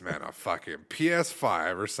give this man a fucking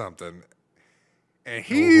PS5 or something. And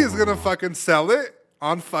he's going to fucking sell it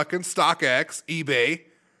on fucking StockX, eBay.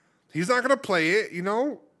 He's not going to play it,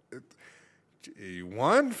 You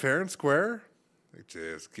won fair and square.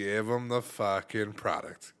 Just give them the fucking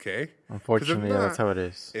product, okay? Unfortunately, that's how it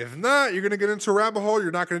is. If not, you're going to get into a rabbit hole.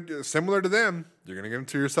 You're not going to, similar to them, you're going to get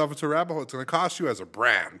into a rabbit hole. It's going to cost you as a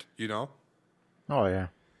brand, Oh, yeah.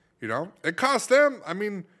 It cost them, I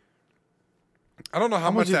mean, I don't know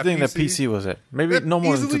how much do you think that PC was at? Maybe no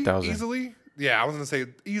more than 2,000. Easily? Yeah, I was going to say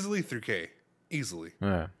easily 3K. Easily.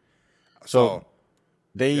 Yeah. So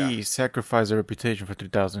they sacrificed their reputation for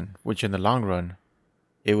 3,000, which in the long run,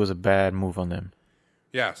 it was a bad move on them.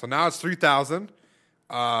 Yeah, so now it's 3,000.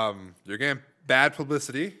 You're getting bad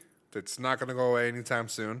publicity. It's not going to go away anytime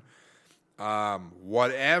soon.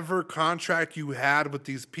 Whatever contract you had with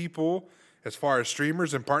these people, as far as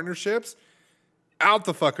streamers and partnerships, out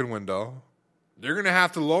the fucking window. You're going to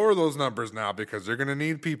have to lower those numbers now because they're going to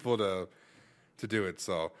need people to do it.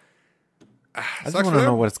 So I just want to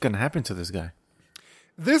know what's going to happen to this guy.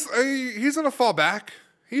 He's going to fall back.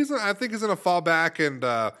 I think he's going to fall back and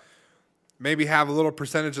maybe have a little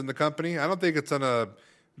percentage in the company. I don't think it's going to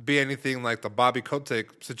be anything like the Bobby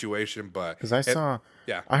Kotick situation, but because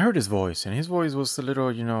I heard his voice, and his voice was a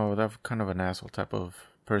little, that kind of an asshole type of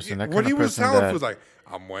person. That what kind he of was person telling was like,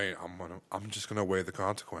 I'm just going to weigh the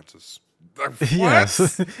consequences. Like, what?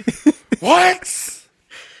 Yes. What?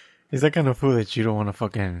 He's that kind of fool that you don't want to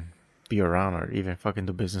fucking be around or even fucking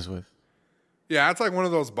do business with. Yeah, it's like one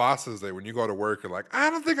of those bosses that when you go to work, you're like, I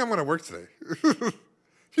don't think I'm going to work today.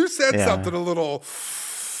 You said something a little,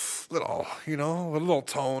 a little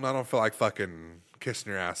tone. I don't feel like fucking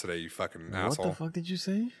kissing your ass today, you fucking asshole. What the fuck did you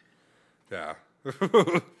say? Yeah.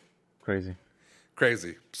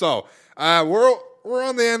 Crazy. So, we're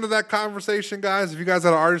on the end of that conversation, guys. If you guys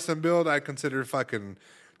had an artisan build, I'd consider fucking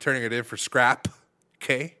turning it in for scrap.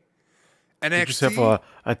 Okay? NXT. Get yourself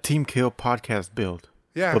a Team Kill podcast build.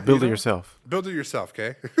 Yeah. But build it yourself. Build it yourself,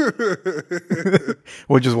 okay?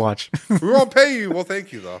 We'll just watch. We won't pay you. We'll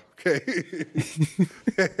thank you, though. Okay?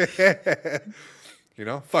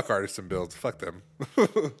 Fuck artisan builds. Fuck them.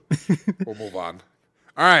 We'll move on.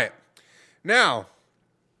 All right. Now,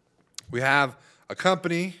 we have a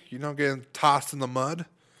company, getting tossed in the mud.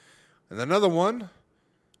 And another one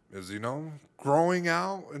is, growing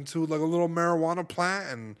out into like a little marijuana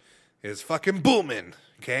plant and is fucking booming,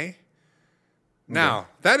 okay? Now,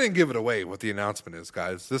 that didn't give it away what the announcement is,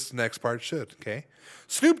 guys. This next part should, okay?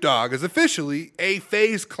 Snoop Dogg is officially a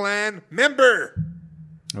FaZe Clan member.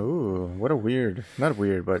 Ooh, what a weird, not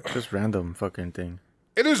weird, but just random fucking thing.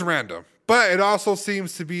 It is random, but it also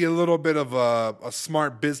seems to be a little bit of a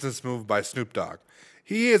smart business move by Snoop Dogg.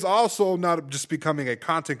 He is also not just becoming a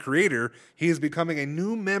content creator, he is becoming a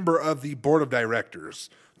new member of the board of directors,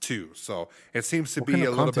 too. So it seems to be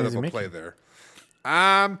a little bit of a play there.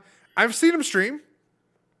 I've seen him stream.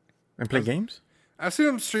 And play games? I've seen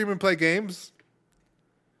him stream and play games.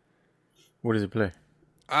 What does he play?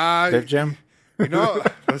 Def Jam? You know,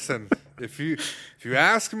 listen, if you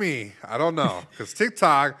ask me, I don't know. Because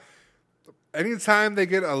TikTok, anytime they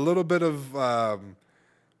get a little bit of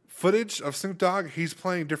footage of Snoop Dogg, he's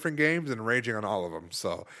playing different games and raging on all of them.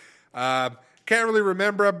 So, can't really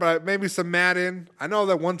remember, but maybe some Madden. I know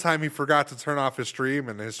that one time he forgot to turn off his stream,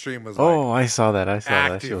 and his stream was I saw that.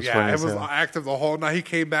 active. That. Yeah, it was active the whole night. He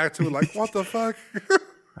came back to it like, what the fuck?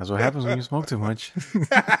 That's what happens when you smoke too much.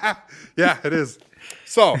 Yeah, it is.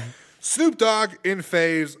 So, Snoop Dogg in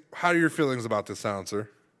phase. How are your feelings about this,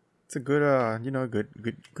 Silencer? It's a good,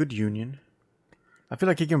 good union. I feel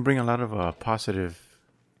like he can bring a lot of positive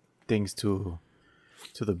things to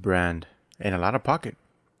the brand and a lot of pocket.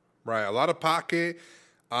 Right, a lot of pocket,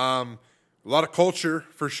 a lot of culture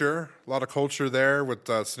for sure. A lot of culture there with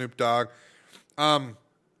Snoop Dogg.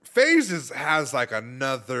 FaZe has like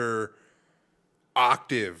another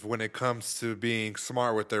octave when it comes to being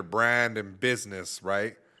smart with their brand and business,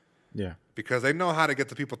 right? Yeah. Because they know how to get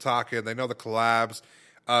the people talking. They know the collabs.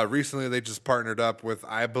 Recently, they just partnered up with,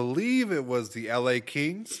 I believe it was the LA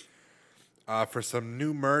Kings for some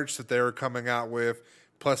new merch that they were coming out with.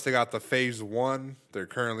 Plus, they got the Phase 1. They're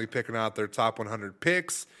currently picking out their top 100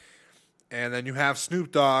 picks. And then you have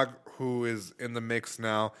Snoop Dogg, who is in the mix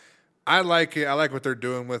now. I like it. I like what they're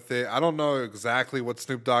doing with it. I don't know exactly what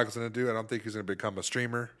Snoop Dogg is going to do. I don't think he's going to become a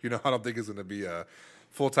streamer. You know, I don't think he's going to be a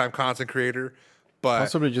full-time content creator. But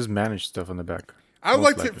possibly just manage stuff on the back. I would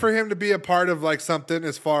like for him to be a part of like something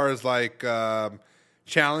as far as like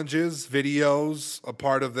challenges, videos, a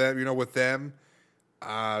part of them, you know, with them.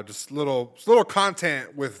 Just little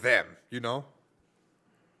content with them, you know.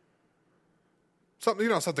 Something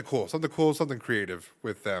cool, something creative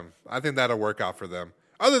with them. I think that'll work out for them.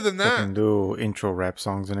 Other than that, can do intro rap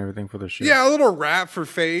songs and everything for the shit. Yeah, a little rap for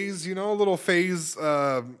FaZe, you know, a little FaZe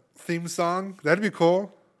theme song. That'd be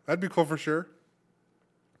cool. That'd be cool for sure.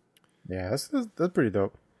 Yeah, that's pretty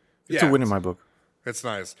dope. It's a win in my book. It's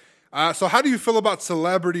nice. So how do you feel about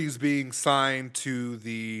celebrities being signed to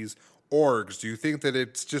these orgs? Do you think that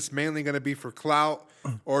it's just mainly going to be for clout,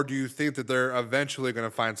 or do you think that they're eventually going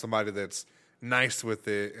to find somebody that's nice with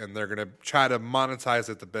it and they're going to try to monetize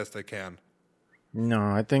it the best they can? No,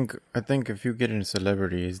 I think if you get into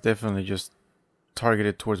celebrity, it's definitely just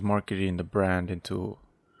targeted towards marketing the brand into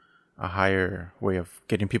a higher way of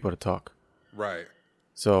getting people to talk. Right.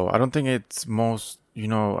 So I don't think it's most, you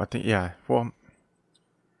know, I think, yeah, well,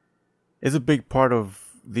 it's a big part of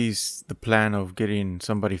the plan of getting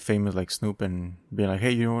somebody famous like Snoop and being like,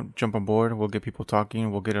 hey, you know, jump on board, we'll get people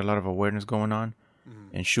talking, we'll get a lot of awareness going on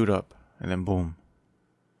and shoot up and then boom.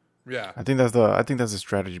 Yeah. I think that's the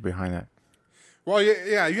strategy behind that. Well,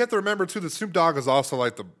 yeah, you have to remember too that Snoop Dogg is also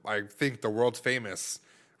like I think the world's famous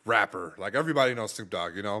rapper. Like everybody knows Snoop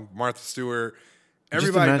Dogg, you know, Martha Stewart.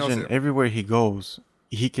 Everybody just imagine knows him. Everywhere he goes,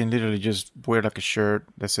 he can literally just wear like a shirt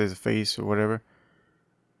that says face or whatever.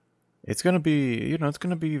 It's gonna be, you know, it's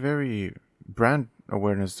gonna be very brand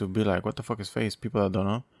awareness to be like, what the fuck is face? People that don't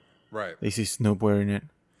know, right? They see Snoop wearing it,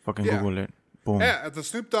 fucking Google it, boom. Yeah, at the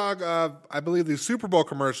Snoop Dogg, I believe the Super Bowl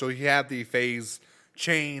commercial, he had the FaZe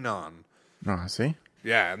chain on. Oh, see?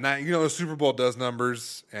 Yeah, and that, you know, the Super Bowl does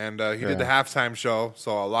numbers, and he did the halftime show,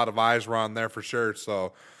 so a lot of eyes were on there for sure.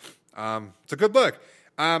 So it's a good look.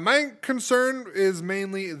 My concern is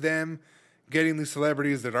mainly them getting these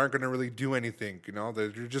celebrities that aren't going to really do anything, you know,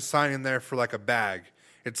 that you're just signing there for like a bag.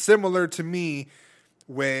 It's similar to me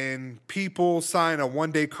when people sign a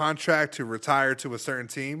one-day contract to retire to a certain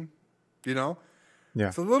team, you know? Yeah.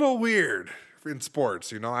 It's a little weird in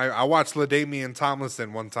sports, you know? I watched LaDainian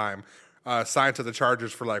Tomlinson one time signed to the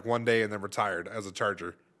Chargers for like one day and then retired as a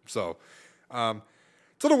Charger. So it's a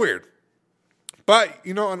little weird. But,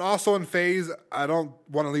 you know, and also in FaZe, I don't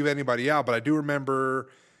want to leave anybody out, but I do remember,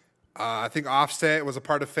 I think Offset was a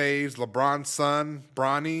part of FaZe. LeBron's son,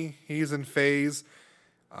 Bronny, he's in FaZe.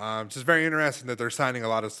 It's just very interesting that they're signing a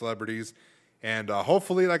lot of celebrities. And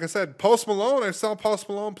hopefully, like I said, Post Malone, I saw Post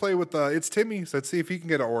Malone play with It's Timmy, so let's see if he can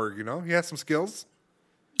get an org, you know? He has some skills.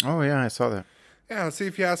 Oh, yeah, I saw that. Yeah, let's see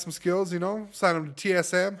if he has some skills, you know? Sign him to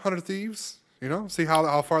TSM, 100 Thieves, you know? See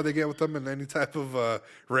how far they get with them in any type of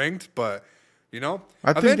ranked, but... You know,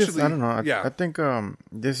 I think eventually, I don't know. Yeah. I think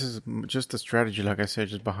this is just a strategy, like I said,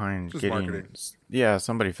 just behind getting marketing.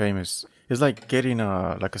 somebody famous. It's like getting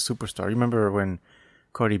like a superstar. You remember when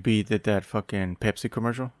Cardi B did that fucking Pepsi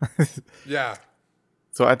commercial. Yeah.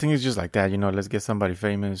 So I think it's just like that, you know, let's get somebody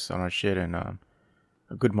famous on our shit and a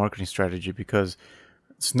good marketing strategy because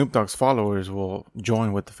Snoop Dogg's followers will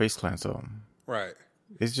join with the Face Clan. So Right.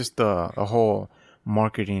 it's just a whole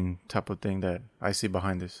marketing type of thing that I see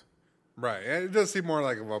behind this. Right. And it does seem more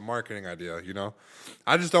like a marketing idea, you know?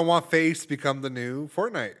 I just don't want Face to become the new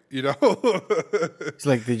Fortnite, you know? It's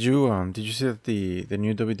like, did you see that the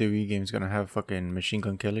new WWE game is gonna have fucking Machine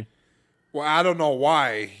Gun Kelly? Well, I don't know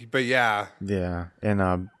why, but yeah. Yeah,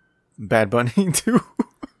 and Bad Bunny too.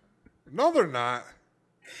 No, they're not.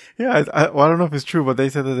 Yeah, I don't know if it's true, but they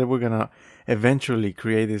said that they were gonna eventually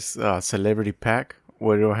create this celebrity pack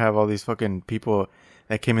where they'll have all these fucking people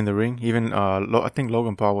that came in the ring. Even I think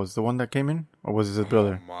Logan Paul was the one that came in, or was it his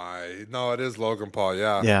brother? Oh my. No, it is Logan Paul,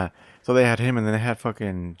 yeah. Yeah. So they had him, and then they had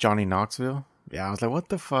fucking Johnny Knoxville. Yeah, I was like, what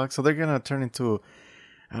the fuck? So they're gonna turn into,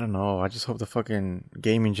 I don't know. I just hope the fucking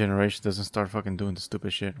gaming generation doesn't start fucking doing the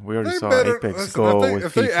stupid shit. We already saw Apex go with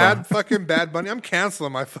if FIFA. they add fucking Bad Bunny, I'm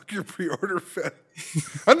canceling my fucking pre-order.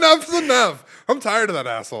 Enough's enough. I'm tired of that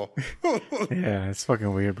asshole. Yeah, it's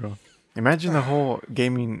fucking weird, bro. Imagine the whole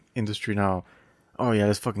gaming industry now. Oh yeah,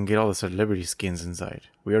 let's fucking get all the celebrity skins inside.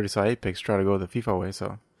 We already saw Apex try to go the FIFA way,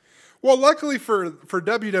 so. Well, luckily for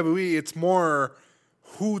WWE, it's more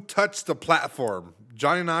who touched the platform.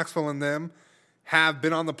 Johnny Knoxville and them have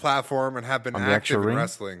been on the platform and have been On the active actual in ring?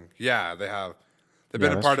 wrestling. Yeah, they have. They've Yeah,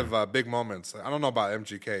 been a that's part true. of big moments. I don't know about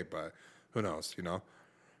MGK, but who knows, you know?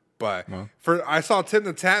 But Well. I saw Tim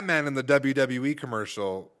the Tap Man in the WWE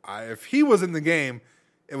commercial. If he was in the game,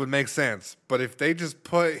 it would make sense. But if they just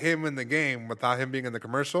put him in the game without him being in the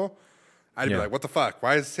commercial, I'd be Yeah. like, what the fuck?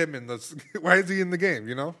 Why is him in this? Why is he in the game?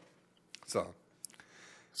 You know? So.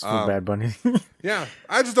 It's for Bad Bunny. Yeah,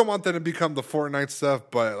 I just don't want them to become the Fortnite stuff.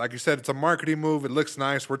 But like you said, it's a marketing move. It looks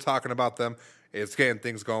nice. We're talking about them. It's getting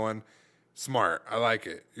things going. Smart. I like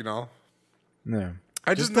it. You know. Yeah.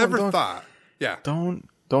 I just don't- never don't- thought. Yeah. Don't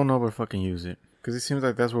over fucking use it. Because it seems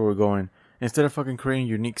like that's where we're going. Instead of fucking creating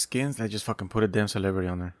unique skins, they just fucking put a damn celebrity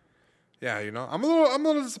on there. Yeah. You know. I'm a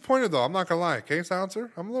little disappointed though. I'm not gonna lie. Okay,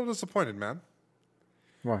 Silencer. I'm a little disappointed, man.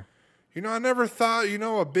 Why? You know, I never thought. You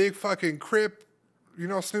know, a big fucking Crip. You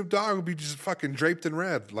know, Snoop Dogg would be just fucking draped in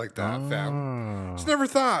red like that, fam. Just never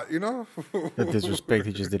thought. You know. The disrespect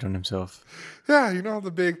he just did on himself. Yeah. You know the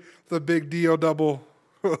big Do double.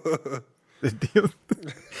 The deal.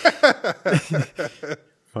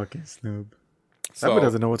 Fucking Snoop. So- That boy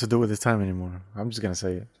doesn't know what to do with his time anymore. I'm just gonna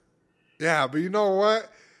say it. Yeah, but you know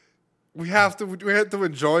what? We have to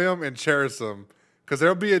enjoy them and cherish them because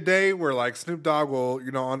there'll be a day where like Snoop Dogg will,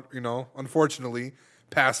 unfortunately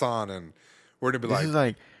pass on, and we're gonna be This like, is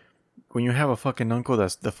like when you have a fucking uncle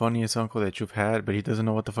that's the funniest uncle that you've had, but he doesn't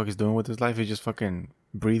know what the fuck he's doing with his life. He's just fucking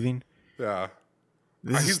breathing. yeah,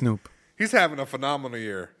 This is he's- Snoop. he's having a phenomenal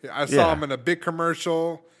year. I saw Yeah. him in a big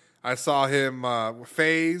commercial. I saw him with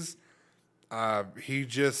FaZe. He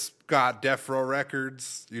just got Death Row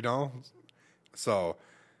Records, so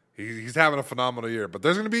he's having a phenomenal year. But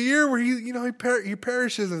there's gonna be a year where he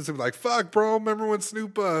perishes and it's like, fuck, bro. Remember when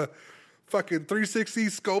Snoop fucking 360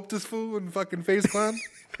 scoped his fool and fucking Face Clan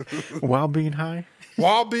While being high,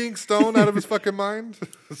 while being stoned out of his fucking mind?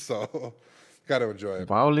 So gotta enjoy it.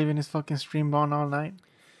 while leaving his fucking stream on all night.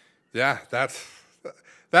 Yeah, that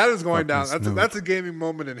is going down. Fucking Snoop. That's a gaming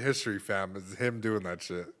moment in history, fam. Is him doing that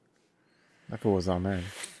shit. That fool was on man.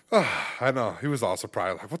 I know. He was also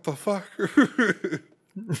probably like, what the fuck?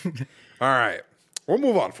 All right. We'll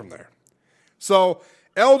move on from there. So,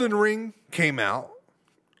 Elden Ring came out.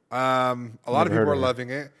 A lot of Never heard people are of it. loving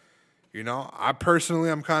it. I personally,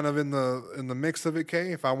 I'm kind of in the mix of it,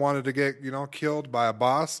 okay? If I wanted to get, killed by a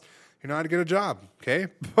boss, I'd get a job, okay?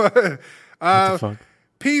 But What the fuck?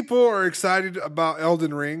 people are excited about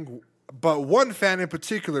Elden Ring, but one fan in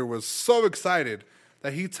particular was so excited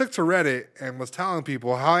that he took to Reddit and was telling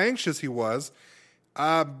people how anxious he was,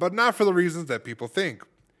 but not for the reasons that people think.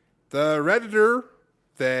 The Redditor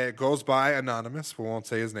that goes by Anonymous, we won't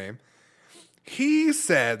say his name, he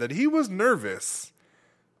said that he was nervous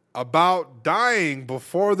about dying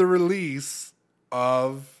before the release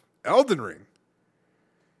of Elden Ring.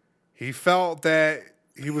 He felt that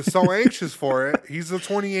he was so anxious for it. He's a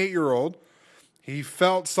 28-year-old. He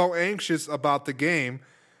felt so anxious about the game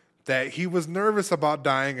that he was nervous about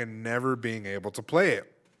dying and never being able to play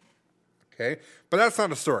it. Okay? But that's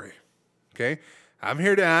not a story. Okay? I'm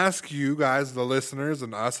here to ask you guys, the listeners,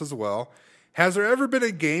 and us as well, has there ever been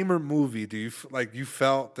a game or movie you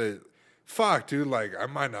felt that, fuck, dude, like, I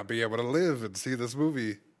might not be able to live and see this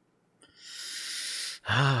movie?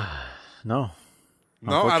 No.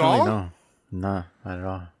 No, at Unfortunately, all? No. Nah, not at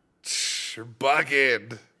all. You're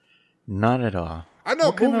bugging. Not at all. I know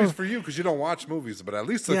What kind movies of- for you because you don't watch movies, but at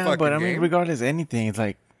least the Yeah, fucking but I game. mean, regardless anything, it's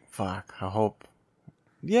like, fuck, I hope.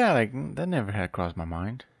 Yeah, like, that never had crossed my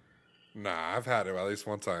mind. Nah, I've had it at least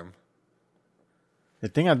one time. The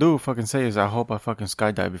thing I do fucking say is I hope I fucking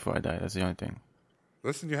skydive before I die. That's the only thing.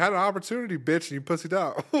 Listen, you had an opportunity, bitch, and you pussied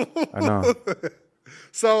out. I know.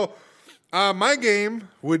 So, my game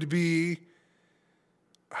would be,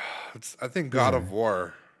 I think, God of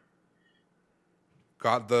War.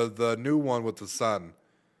 God, the new one with the sun.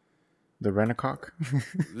 The Rent-A-Cock?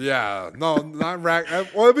 Yeah, no, not Rag.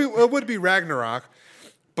 Well, it would be Ragnarok,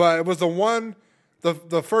 but it was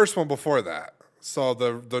the first one before that. So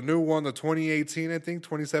the new one, the 2018, I think,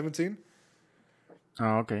 2017.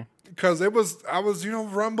 Oh, okay. Because I was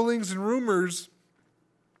rumblings and rumors,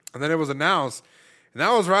 and then it was announced, and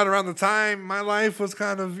that was right around the time my life was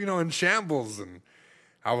kind of in shambles, and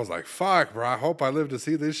I was like, "Fuck, bro! I hope I live to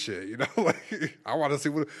see this shit." Like I want to see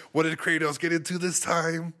what did Kratos get into this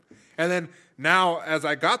time, and then now as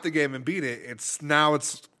I got the game and beat it, it's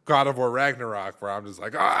God of War Ragnarok, where I'm just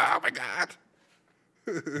like, "Oh my god."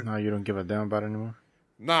 No, you don't give a damn about it anymore?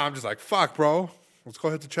 Nah, I'm just like, "Fuck, bro." Let's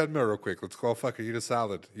go hit the treadmill real quick. Let's go fucking eat a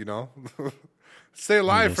salad, Stay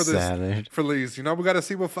alive Eat a for this. salad. For these, we got to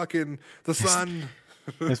see what fucking the sun.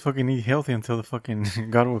 Let's fucking eat healthy until the fucking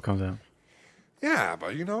God of War comes out. Yeah,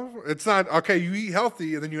 but it's not okay. You eat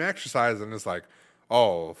healthy and then you exercise, and it's like,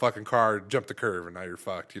 oh, fucking car jumped the curve, and now you're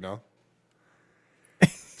fucked.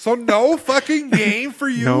 So no fucking game for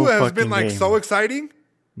you No has been fucking like game. so exciting.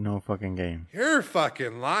 No fucking game. You're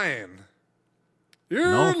fucking lying. You're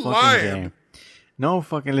No fucking lying. game. No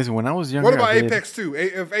fucking... Listen, when I was younger... What about I did- Apex 2?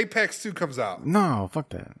 If Apex 2 comes out, No, fuck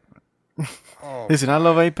that. oh, Listen, I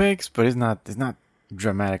love Apex, but it's not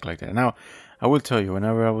dramatic like that. Now, I will tell you,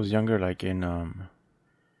 whenever I was younger, like in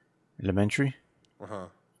elementary, uh-huh.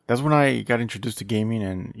 that's when I got introduced to gaming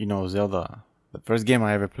and, Zelda. The first game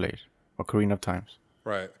I ever played, Ocarina of Times.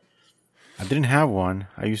 Right. I didn't have one.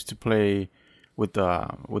 I used to play with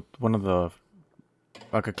one of the...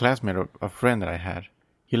 Like a classmate or a friend that I had.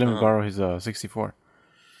 He let me borrow his 64.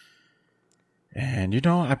 And,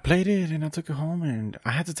 I played it and I took it home and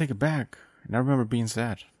I had to take it back. And I remember being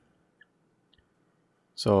sad.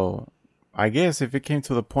 So, I guess if it came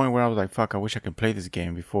to the point where I was like, fuck, I wish I could play this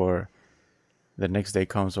game before the next day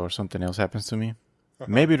comes or something else happens to me.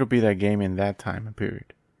 Maybe it'll be that game in that time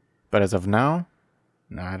period. But as of now,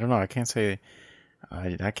 I don't know. I can't say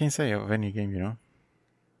of any game,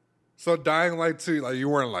 So Dying Light 2, like you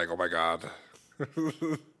weren't like, oh my god.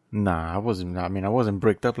 Nah, I wasn't. I mean, I wasn't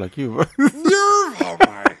bricked up like you. Oh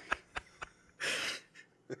my.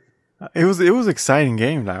 It was exciting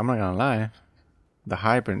game. Like I'm not gonna lie, the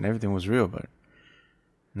hype and everything was real, but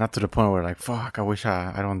not to the point where like fuck. I wish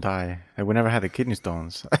I don't die. Like we never had the kidney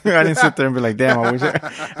stones. I didn't sit there and be like, damn. I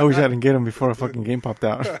wish I didn't get them before a fucking game popped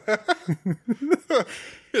out. In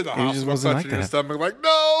the hospital, wasn't touching like your that. stomach, like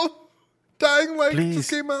no. Dying Light Please. just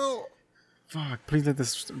came out. Fuck! Please let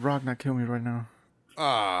this rock not kill me right now.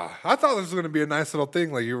 I thought this was going to be a nice little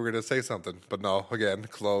thing, like you were going to say something, but no, again,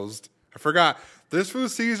 closed. I forgot. This fool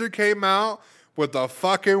Caesar came out with a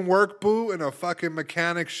fucking work boot and a fucking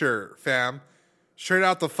mechanic shirt, fam. Straight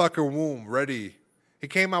out the fucking womb, ready. He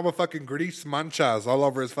came out with fucking grease manchas all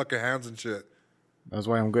over his fucking hands and shit. That's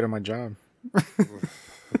why I'm good at my job.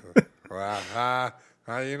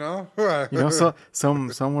 So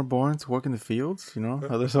some were born to work in the fields.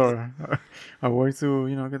 Others are born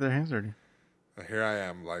to get their hands dirty. Here I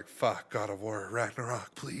am, like, fuck, God of War,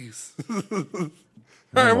 Ragnarok, please. All I'm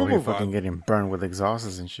right, over we'll here move fucking on. getting burned with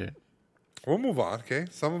exhausts and shit. We'll move on, okay?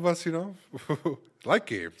 Some of us, like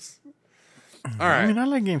games. All I right. mean, I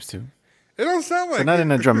like games too, It don't sound like but not it.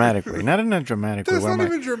 in a dramatic way. Not in a dramatic way. That's where not I'm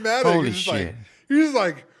even like, dramatic. Holy It's just shit! you're just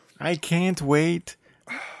like, I can't wait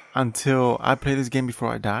until I play this game before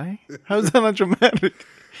I die. How's that not dramatic?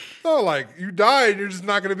 no, like, you die and you're just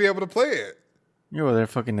not going to be able to play it. You're over there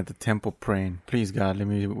fucking at the temple praying. Please God, let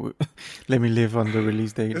me live on the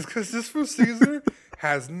release date. It's because this fool Caesar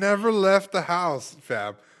has never left the house,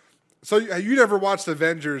 fam. So you never watched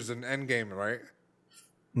Avengers and Endgame, right?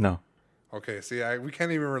 No. Okay, see, we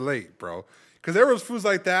can't even relate, bro. Because there was fools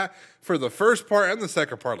like that for the first part and the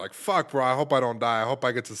second part. Like, fuck, bro, I hope I don't die. I hope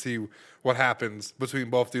I get to see what happens between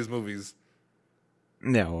both these movies.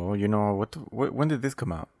 Yeah, well, when did this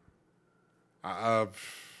come out? I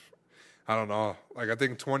don't know. Like, I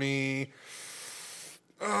think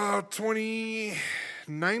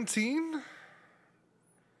 2019?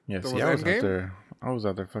 Yeah, That see, was Endgame? I was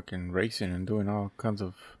out there fucking racing and doing all kinds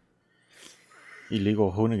of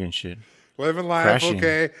illegal hoonigan shit. Living life, Crashing.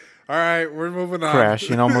 okay. All right, we're moving on.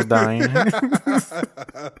 Crashing, almost dying.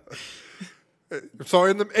 So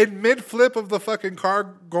in mid flip of the fucking car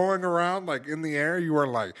going around like in the air, you were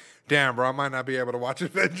like, "Damn, bro, I might not be able to watch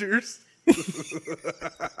Avengers."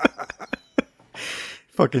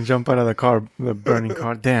 Fucking jump out of the car, the burning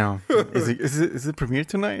car. Damn. Is it premiere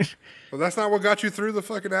tonight? Well, that's not what got you through the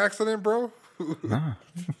fucking accident, bro. Nah.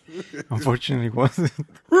 Unfortunately, it wasn't.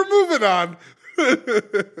 We're moving on.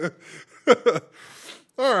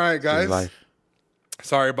 All right, guys. Life.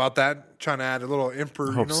 Sorry about that. Trying to add a little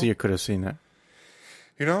imper. Hope Sia could have seen that.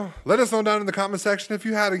 Let us know down in the comment section if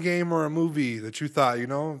you had a game or a movie that you thought,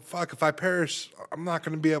 fuck, if I perish, I'm not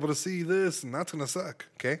going to be able to see this, and that's going to suck.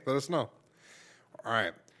 Okay? Let us know. All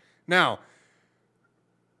right. Now,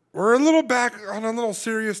 we're a little back on a little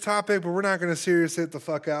serious topic, but we're not going to serious it the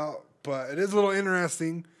fuck out. But it is a little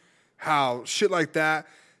interesting how shit like that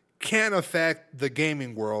can affect the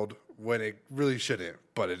gaming world when it really shouldn't,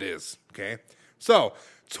 but it is. Okay? So,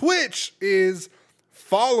 Twitch is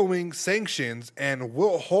following sanctions and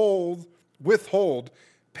will withhold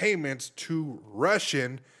payments to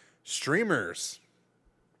Russian streamers.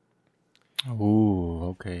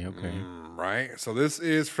 Ooh, okay. Right. So this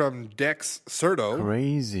is from Dex Certo.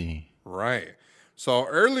 Crazy. Right. So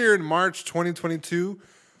earlier in March 2022,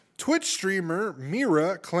 Twitch streamer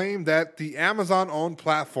Mira claimed that the Amazon-owned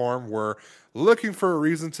platform were looking for a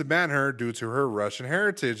reason to ban her due to her Russian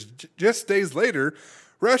heritage. Just days later,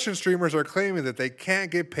 Russian streamers are claiming that they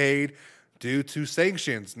can't get paid due to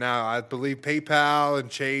sanctions. Now, I believe PayPal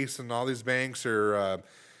and Chase and all these banks are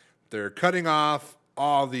they're cutting off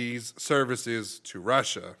all these services to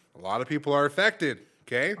Russia. A lot of people are affected.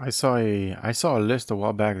 Okay, I saw a list a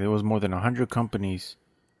while back. There was more than 100 companies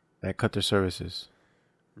that cut their services.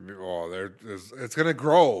 Well, it's going to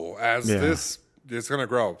grow as this. It's going to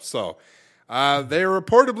grow. So they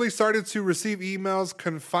reportedly started to receive emails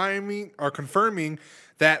confirming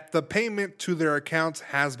that the payment to their accounts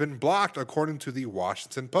has been blocked, according to the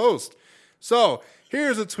Washington Post. So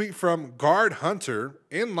here's a tweet from Guard Hunter.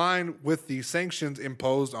 In line with the sanctions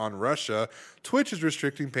imposed on Russia, Twitch is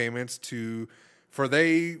restricting payments for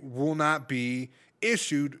they will not be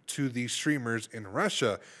issued to the streamers in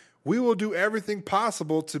Russia. We will do everything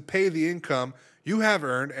possible to pay the income you have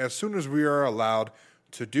earned as soon as we are allowed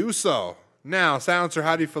to do so. Now, Silencer,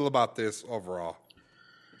 how do you feel about this overall?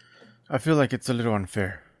 I feel like it's a little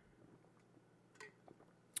unfair.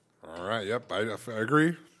 All right, yep, I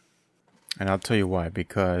agree. And I'll tell you why.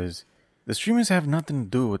 Because the streamers have nothing to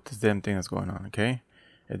do with this damn thing that's going on, okay?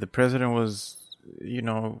 If the president was,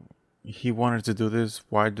 he wanted to do this,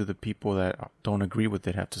 why do the people that don't agree with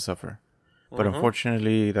it have to suffer? But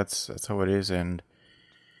unfortunately, that's how it is. And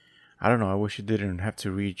I don't know, I wish it didn't have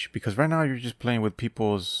to reach. Because right now you're just playing with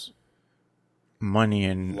people's money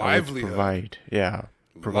and livelihood.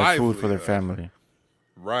 Provide food for their family.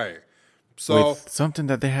 Right. So with something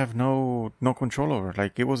that they have no control over.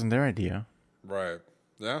 Like, it wasn't their idea. Right.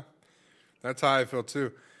 Yeah. That's how I feel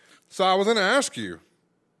too. So I was going to ask you,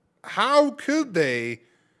 how could they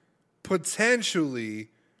potentially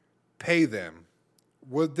pay them?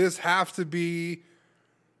 Would this have to be,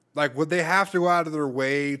 like, would they have to go out of their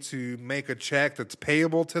way to make a check that's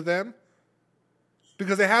payable to them?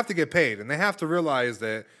 Because they have to get paid, and they have to realize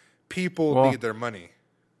that people need their money.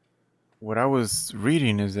 What I was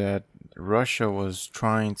reading is that Russia was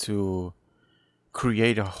trying to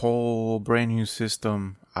create a whole brand new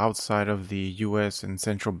system outside of the U.S. and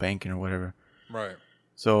central banking or whatever. Right.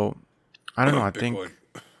 So, I don't know. I think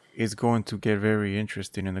it's going to get very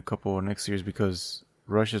interesting in a couple of next years because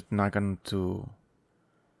Russia's not going to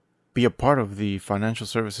be a part of the financial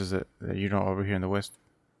services that over here in the West.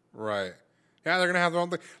 Right. Yeah, they're gonna have their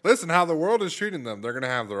own thing. Listen, how the world is treating them, they're gonna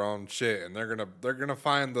have their own shit, and they're gonna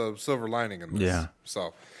find the silver lining in this. Yeah.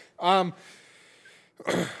 So,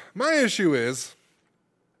 my issue is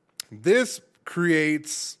this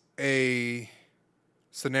creates a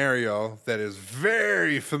scenario that is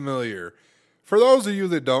very familiar. For those of you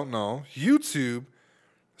that don't know, YouTube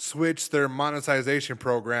switched their monetization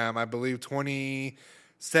program, I believe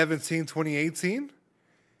 2017, 2018.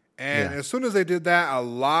 And as soon as they did that, a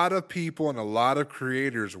lot of people and a lot of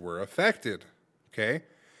creators were affected. Okay?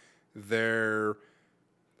 Their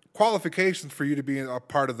qualifications for you to be a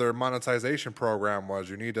part of their monetization program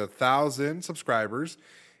was you need 1,000 subscribers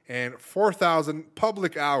and 4,000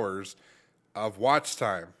 public hours of watch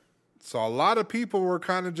time. So a lot of people were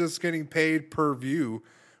kind of just getting paid per view,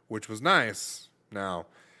 which was nice. Now,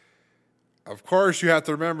 of course, you have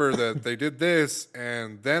to remember that they did this,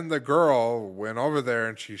 and then the girl went over there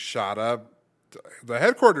and she shot up the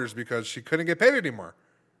headquarters because she couldn't get paid anymore.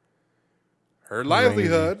 Her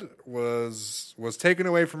livelihood was taken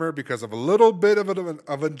away from her because of a little bit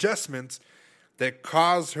of adjustments that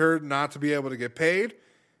caused her not to be able to get paid.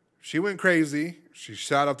 She went crazy. She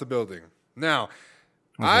shot up the building. Now,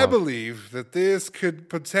 I believe that this could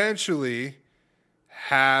potentially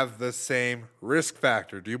have the same risk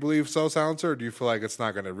factor. Do you believe so, Silencer, or do you feel like it's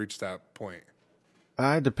not going to reach that point?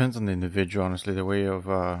 It depends on the individual, honestly. The way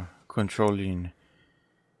of controlling,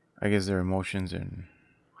 I guess, their emotions and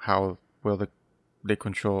how well they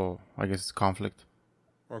control, I guess, conflict.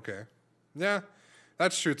 Okay. Yeah,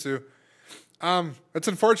 that's true, too. It's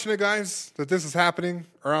unfortunate, guys, that this is happening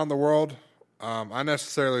around the world. I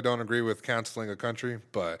necessarily don't agree with canceling a country,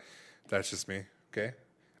 but that's just me, okay?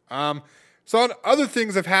 So other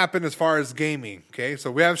things have happened as far as gaming, okay?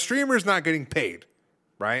 So we have streamers not getting paid,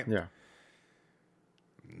 right? Yeah.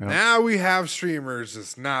 Now we have streamers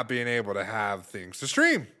just not being able to have things to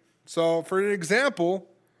stream. So for an example,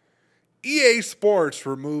 EA Sports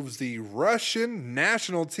removes the Russian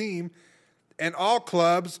national team and all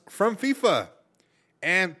clubs from FIFA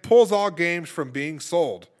and pulls all games from being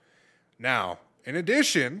sold. Now, in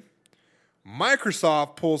addition,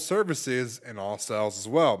 Microsoft pulls services and all sales as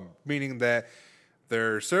well, meaning that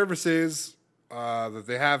their services that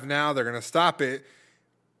they have now, they're going to stop it.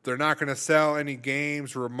 They're not going to sell any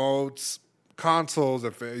games, remotes, consoles.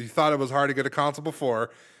 If you thought it was hard to get a console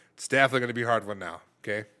before, it's definitely going to be a hard one now,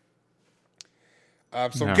 okay?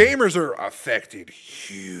 So gamers are affected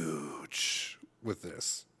huge with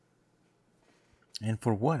this. And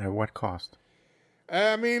for what? At what cost?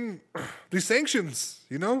 I mean, these sanctions,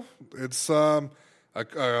 you know, it's a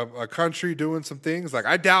country doing some things. Like,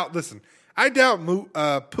 I doubt Putin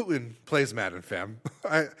plays Madden, fam.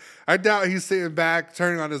 I doubt he's sitting back,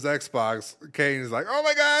 turning on his Xbox, okay, and he's like, oh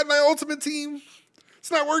my God, my ultimate team, it's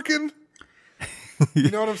not working.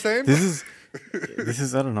 You know what I'm saying? This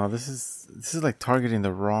is I don't know. This is like targeting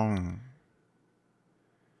the wrong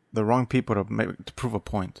people to prove a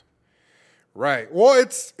point. Right. Well,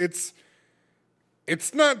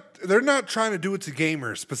 it's not. They're not trying to do it to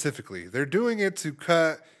gamers specifically. They're doing it to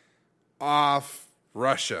cut off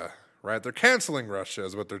Russia. Right. They're canceling Russia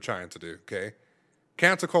is what they're trying to do. Okay.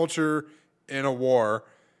 Cancel culture in a war,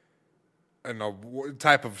 in a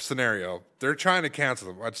type of scenario. They're trying to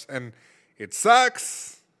cancel them, and it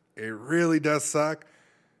sucks. It really does suck.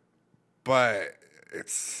 But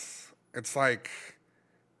it's like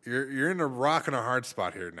you're in a rock and a hard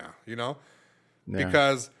spot here now. You know. Yeah.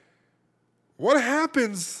 Because what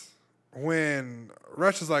happens when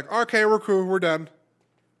Russia's like, okay, we're cool, we're done,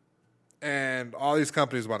 and all these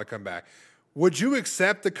companies want to come back? Would you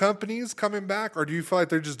accept the companies coming back, or do you feel like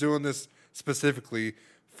they're just doing this specifically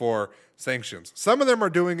for sanctions? Some of them are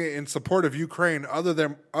doing it in support of Ukraine.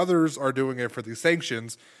 Others are doing it for these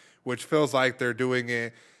sanctions, which feels like they're doing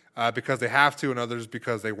it because they have to, and others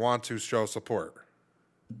because they want to show support.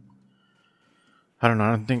 I don't know.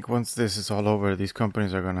 I don't think once this is all over, these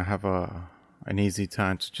companies are going to have an easy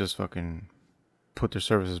time to just fucking put their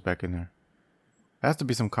services back in there. There has to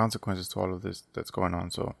be some consequences to all of this that's going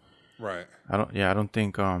on. So, right. I don't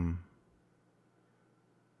think. I mean,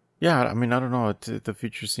 I don't know. The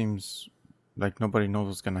future seems like nobody knows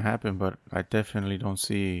what's going to happen, but I definitely don't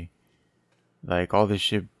see like all this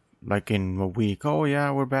shit like in a week. Oh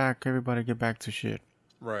yeah, we're back. Everybody get back to shit.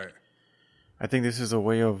 Right. I think this is a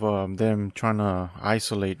way of them trying to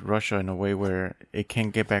isolate Russia in a way where it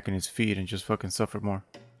can't get back on its feet and just fucking suffer more.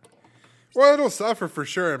 Well, it'll suffer for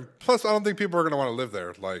sure. And plus, I don't think people are going to want to live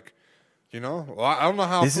there. Like, you know, well, I don't know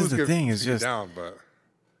how this is the thing. It's just down, but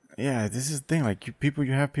yeah, this is the thing. Like, you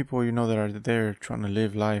have people you know that are there trying to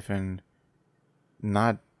live life and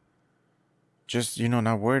not just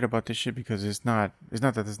not worried about this shit because it's not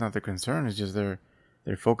that it's not their concern. It's just their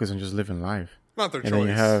focus on just living life. Not their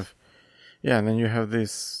choice. And then you have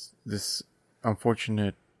this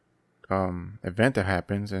unfortunate event that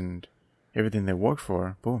happens, and everything they worked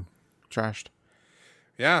for, boom, trashed.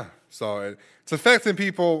 Yeah, so it's affecting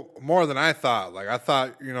people more than I thought. Like I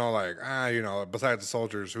thought, besides the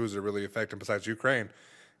soldiers, who's it really affecting besides Ukraine?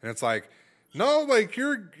 And it's like, no, like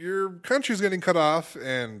your country's getting cut off,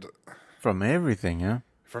 and from everything, yeah,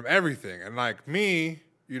 from everything. And like me,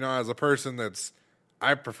 as a person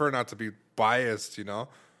I prefer not to be biased,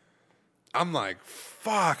 I'm like,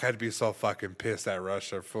 fuck, I'd be so fucking pissed at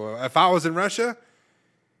Russia. If I was in Russia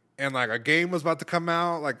and like a game was about to come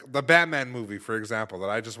out, like the Batman movie, for example, that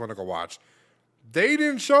I just want to go watch, they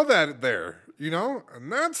didn't show that there, and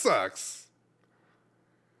that sucks.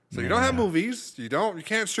 So you don't have movies, you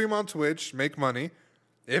can't stream on Twitch, make money.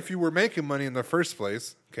 If you were making money in the first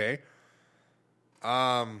place, okay.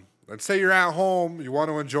 Let's say you're at home, you want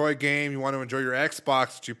to enjoy a game, you want to enjoy your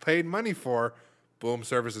Xbox that you paid money for. Boom,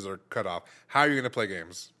 services are cut off. How are you going to play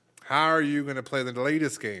games? How are you going to play the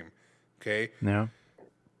latest game? Okay, Yeah.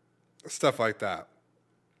 stuff like that.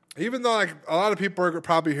 Even though like a lot of people are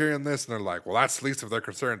probably hearing this and they're like, well, that's the least of their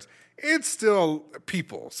concerns. It's still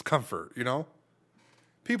people's comfort, you know?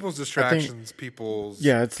 People's distractions, people's...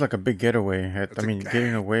 Yeah, it's like a big getaway.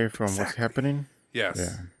 Getting away from what's Exactly. happening. Yes,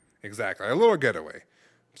 Yeah. exactly. A little getaway.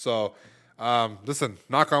 So, listen,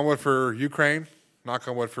 knock on wood for Ukraine, knock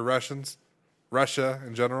on wood for Russia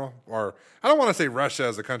in general. Or, I don't want to say Russia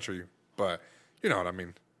as a country, but you know what I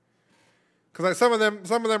mean. Because like, some of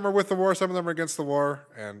them are with the war, some of them are against the war,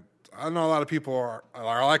 and I know a lot of people are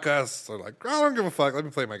like us. They're like, I don't give a fuck. Let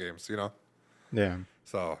me play my games, you know. Yeah.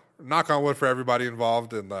 So knock on wood for everybody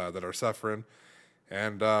involved and that are suffering,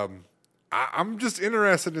 and I'm just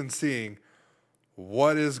interested in seeing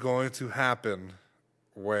what is going to happen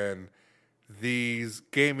when these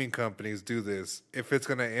gaming companies do this. If it's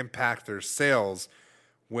going to impact their sales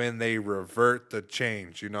when they revert the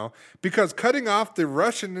change, you know? Because cutting off the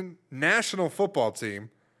Russian national football team,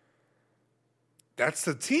 that's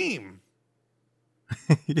the team.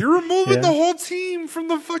 You're removing the whole team from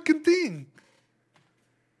the fucking thing.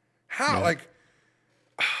 How? Yeah. Like,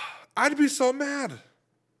 I'd be so mad.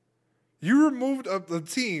 You removed the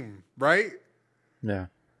team, right? Yeah.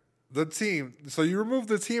 The team. So you removed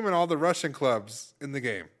the team and all the Russian clubs in the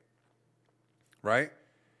game, right?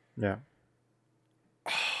 Yeah.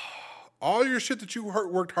 All your shit that you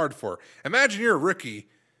worked hard for. Imagine you're a rookie,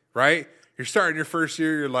 right? You're starting your first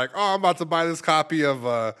year. You're like, oh, I'm about to buy this copy of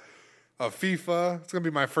FIFA. It's going to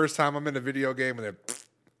be my first time I'm in a video game. And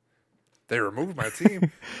they removed my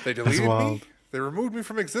team. They deleted me. wild. They removed me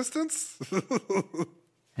from existence.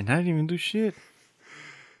 And I didn't even do shit.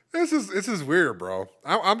 This is weird, bro.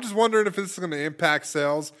 I'm just wondering if this is going to impact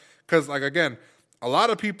sales. Because, like, again, a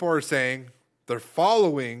lot of people are saying they're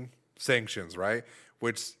following sanctions, right?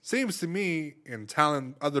 Which seems to me in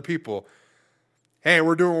telling other people, hey,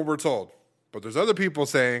 we're doing what we're told. But there's other people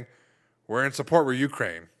saying we're in support with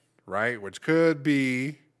Ukraine, right? Which could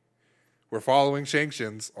be we're following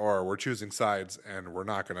sanctions or we're choosing sides and we're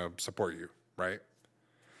not going to support you, right?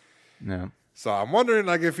 Yeah. So I'm wondering,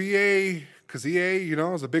 like, if EA, because EA, you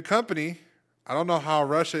know, is a big company. I don't know how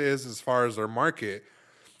Russia is as far as their market,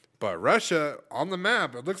 but Russia on the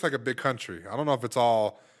map, it looks like a big country. I don't know if it's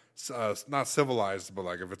all not civilized, but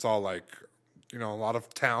like if it's all like, you know, a lot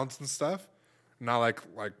of towns and stuff, not like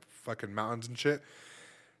fucking mountains and shit.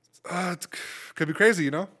 It could be crazy,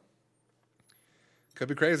 you know. Could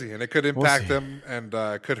be crazy, and it could impact them and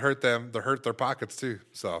could hurt them. Hurt their pockets too.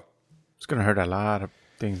 So It's gonna hurt a lot of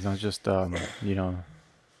things, not just you know.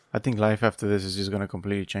 I think life after this is just gonna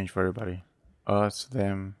completely change for everybody, us,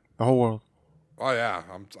 them, the whole world. oh yeah,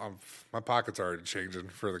 I'm my pockets are already changing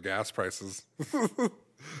for the gas prices.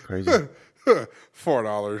 Crazy.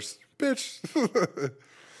 $4, bitch.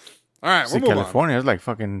 All right, See, we'll move California is like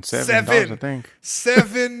fucking $7, I think.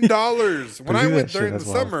 $7. When I Believe went that shit, during the that's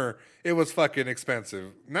wild. summer, it was fucking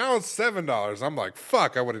expensive. Now it's $7. I'm like,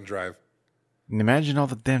 fuck, I wouldn't drive. And imagine all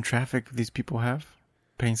the damn traffic these people have,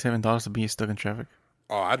 paying $7 to be stuck in traffic.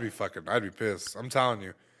 Oh, I'd be pissed. I'm telling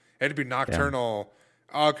you, it'd be nocturnal.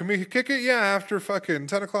 Can we kick it? Yeah, after fucking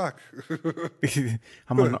 10 o'clock.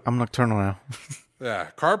 I'm nocturnal now. Yeah,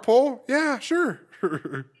 carpool. Yeah, sure.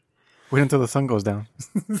 Wait until the sun goes down.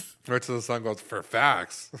 Right till the sun goes. For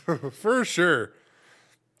facts. For sure.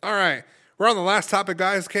 All right. We're on the last topic,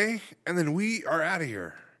 guys, Kay? And then we are out of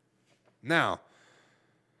here. Now,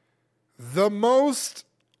 the most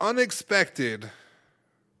unexpected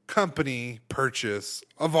company purchase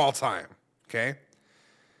of all time, okay?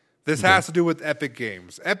 This has to do with Epic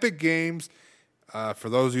Games. Epic Games, for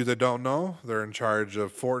those of you that don't know, they're in charge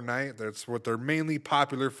of Fortnite. That's what they're mainly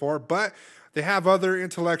popular for, but they have other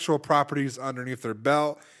intellectual properties underneath their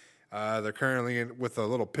belt. They're currently with a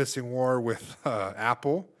little pissing war with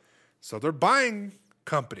Apple. So they're buying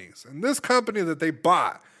companies. And this company that they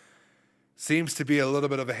bought seems to be a little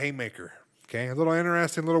bit of a haymaker. Okay, a little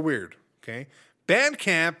interesting, a little weird. Okay,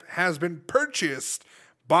 Bandcamp has been purchased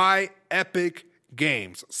by Epic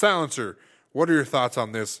Games. Silencer, what are your thoughts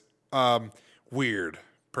on this weird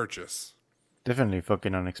purchase? Definitely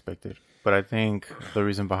fucking unexpected. But I think the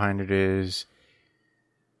reason behind it is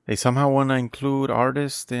they somehow want to include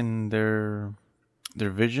artists in their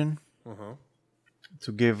vision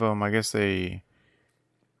to give I guess a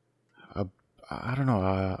I don't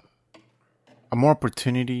know a more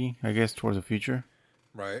opportunity, I guess, towards the future.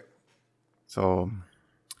 Right. So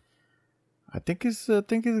I think it's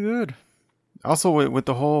good. Also, with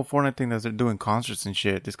the whole Fortnite thing that they're doing concerts and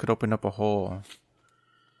shit, this could open up a whole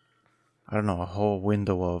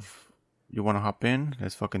window of, you want to hop in?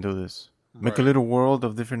 Let's fucking do this. Make a little world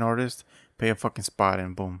of different artists, pay a fucking spot,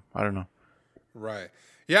 and boom. I don't know. Right.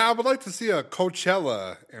 Yeah, I would like to see a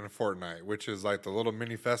Coachella in Fortnite, which is like the little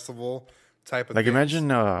mini festival type of Like things. imagine,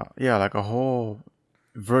 like a whole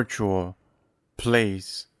virtual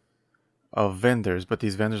place of vendors, but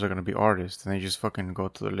these vendors are gonna be artists, and they just fucking go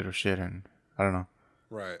to their little shit, and I don't know.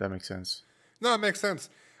 Right. That makes sense. No, it makes sense.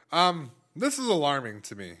 This is alarming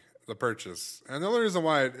to me, the purchase. And the only reason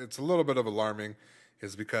why it's a little bit of alarming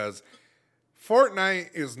is because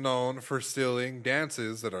Fortnite is known for stealing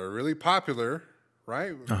dances that are really popular,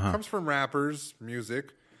 right? It comes from rappers,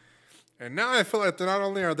 music. And now I feel like they're not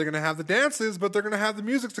only are they going to have the dances, but they're going to have the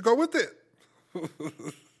music to go with it.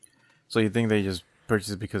 So you think they just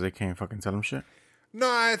purchased it because they can't fucking sell them shit? No,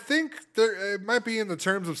 I think it might be in the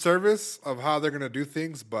terms of service of how they're going to do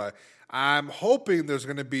things, but I'm hoping there's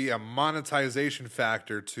going to be a monetization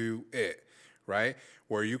factor to it, right?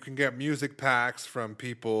 Where you can get music packs from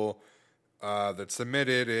people that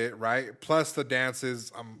submitted it, right? Plus the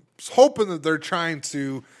dances. I'm hoping that they're trying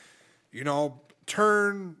to,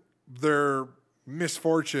 turn their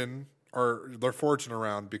misfortune or their fortune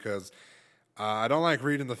around, because I don't like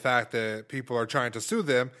reading the fact that people are trying to sue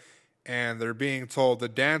them and they're being told the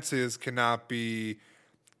dances cannot be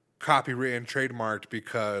copywritten, trademarked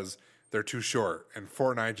because they're too short. And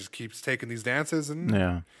Fortnite just keeps taking these dances and,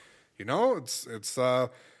 Yeah. it's a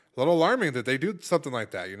little alarming that they do something like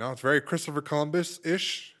that. It's very Christopher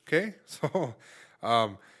Columbus-ish, okay? So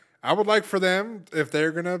I would like for them, if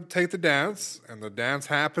they're going to take the dance and the dance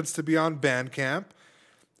happens to be on Bandcamp,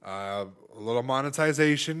 a little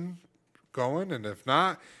monetization going. And if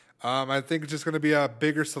not, I think it's just going to be a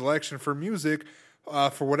bigger selection for music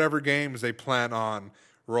for whatever games they plan on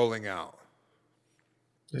rolling out.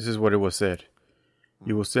 This is what it was said.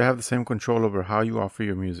 You will still have the same control over how you offer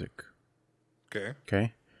your music. Okay.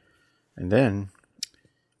 Okay? And then,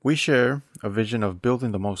 we share a vision of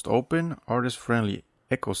building the most open, artist-friendly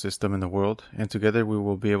ecosystem in the world, and together we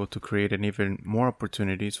will be able to create an even more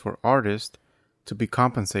opportunities for artists to be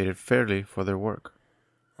compensated fairly for their work.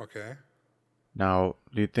 Okay. Now,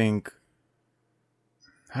 do you think...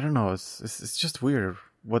 I don't know, it's just weird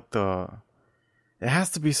what the... It has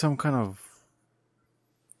to be some kind of...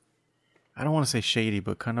 I don't want to say shady,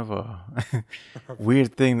 but kind of a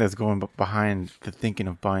weird thing that's going behind the thinking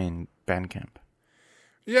of buying Bandcamp.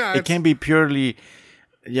 Yeah. It can't be purely,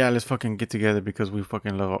 let's fucking get together because we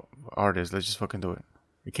fucking love artists. Let's just fucking do it.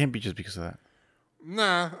 It can't be just because of that.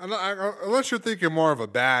 Nah, unless you're thinking more of a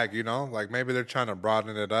bag, like maybe they're trying to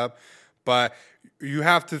broaden it up. But you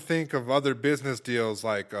have to think of other business deals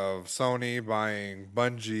like of Sony buying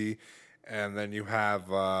Bungie, and then you have,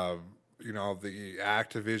 the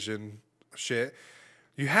Activision shit.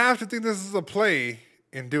 You have to think this is a play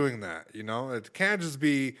in doing that, It can't just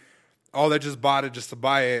be, they just bought it just to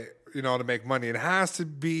buy it, to make money. It has to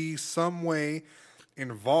be some way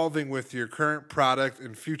involving with your current product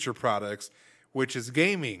and future products, which is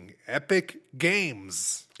gaming. Epic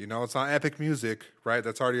Games. It's not Epic Music, right?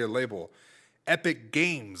 That's already a label. Epic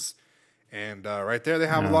Games. And right there, they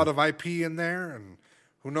have a lot of IP in there, and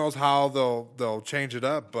who knows how they'll change it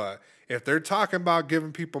up. But if they're talking about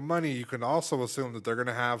giving people money, you can also assume that they're going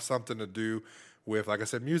to have something to do with, like I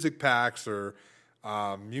said, music packs or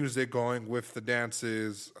music going with the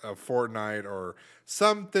dances of Fortnite or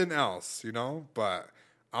something else, But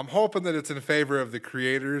I'm hoping that it's in favor of the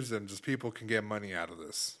creators and just people can get money out of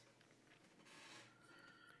this.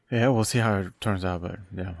 Yeah, we'll see how it turns out, but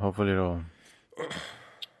yeah, hopefully it'll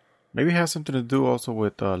maybe have something to do also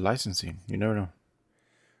with licensing. You never know.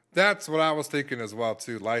 That's what I was thinking as well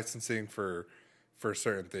too. Licensing for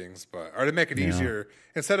certain things, or to make it easier,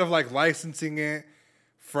 instead of like licensing it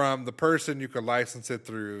from the person, you can license it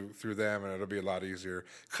through them, and it'll be a lot easier.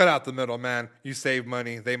 Cut out the middleman. You save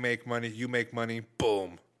money. They make money. You make money.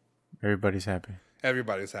 Boom. Everybody's happy.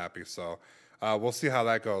 Everybody's happy. So we'll see how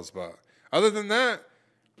that goes. But other than that,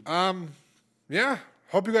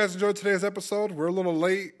 hope you guys enjoyed today's episode. We're a little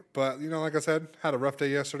late, but like I said, had a rough day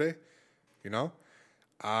yesterday.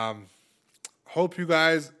 Hope you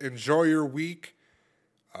guys enjoy your week.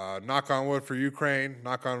 Knock on wood for Ukraine.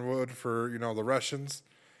 Knock on wood for the Russians.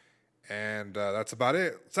 And that's about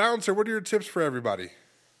it. Silencer, what are your tips for everybody?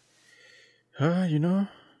 The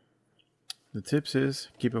tips is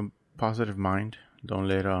keep a positive mind. Don't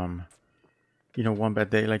let one bad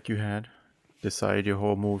day like you had decide your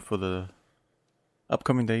whole mood for the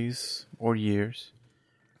upcoming days or years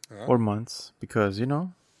or months, because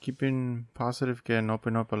keeping positive can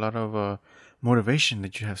open up a lot of motivation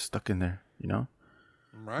that you have stuck in there,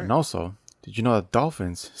 Right. And also, did you know that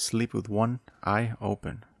dolphins sleep with one eye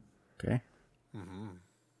open? Okay.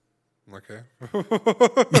 Mm-hmm. Okay.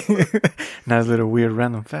 Nice little weird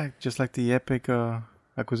random fact, just like the Epic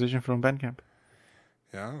acquisition from Bandcamp.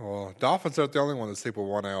 Yeah, well, dolphins aren't the only one that sleep with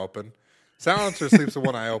one eye open. Silencer sleeps with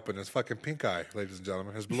one eye open. His fucking pink eye, ladies and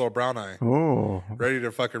gentlemen. His little brown eye. Oh. Ready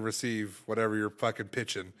to fucking receive whatever you're fucking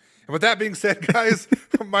pitching. And with that being said, guys,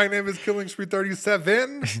 my name is Killing Spree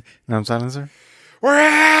 37. No, I'm Silencer. We're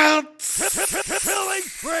out! Killing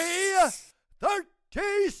Spree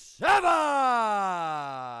 37!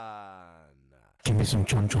 Give me some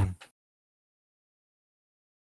chon chon.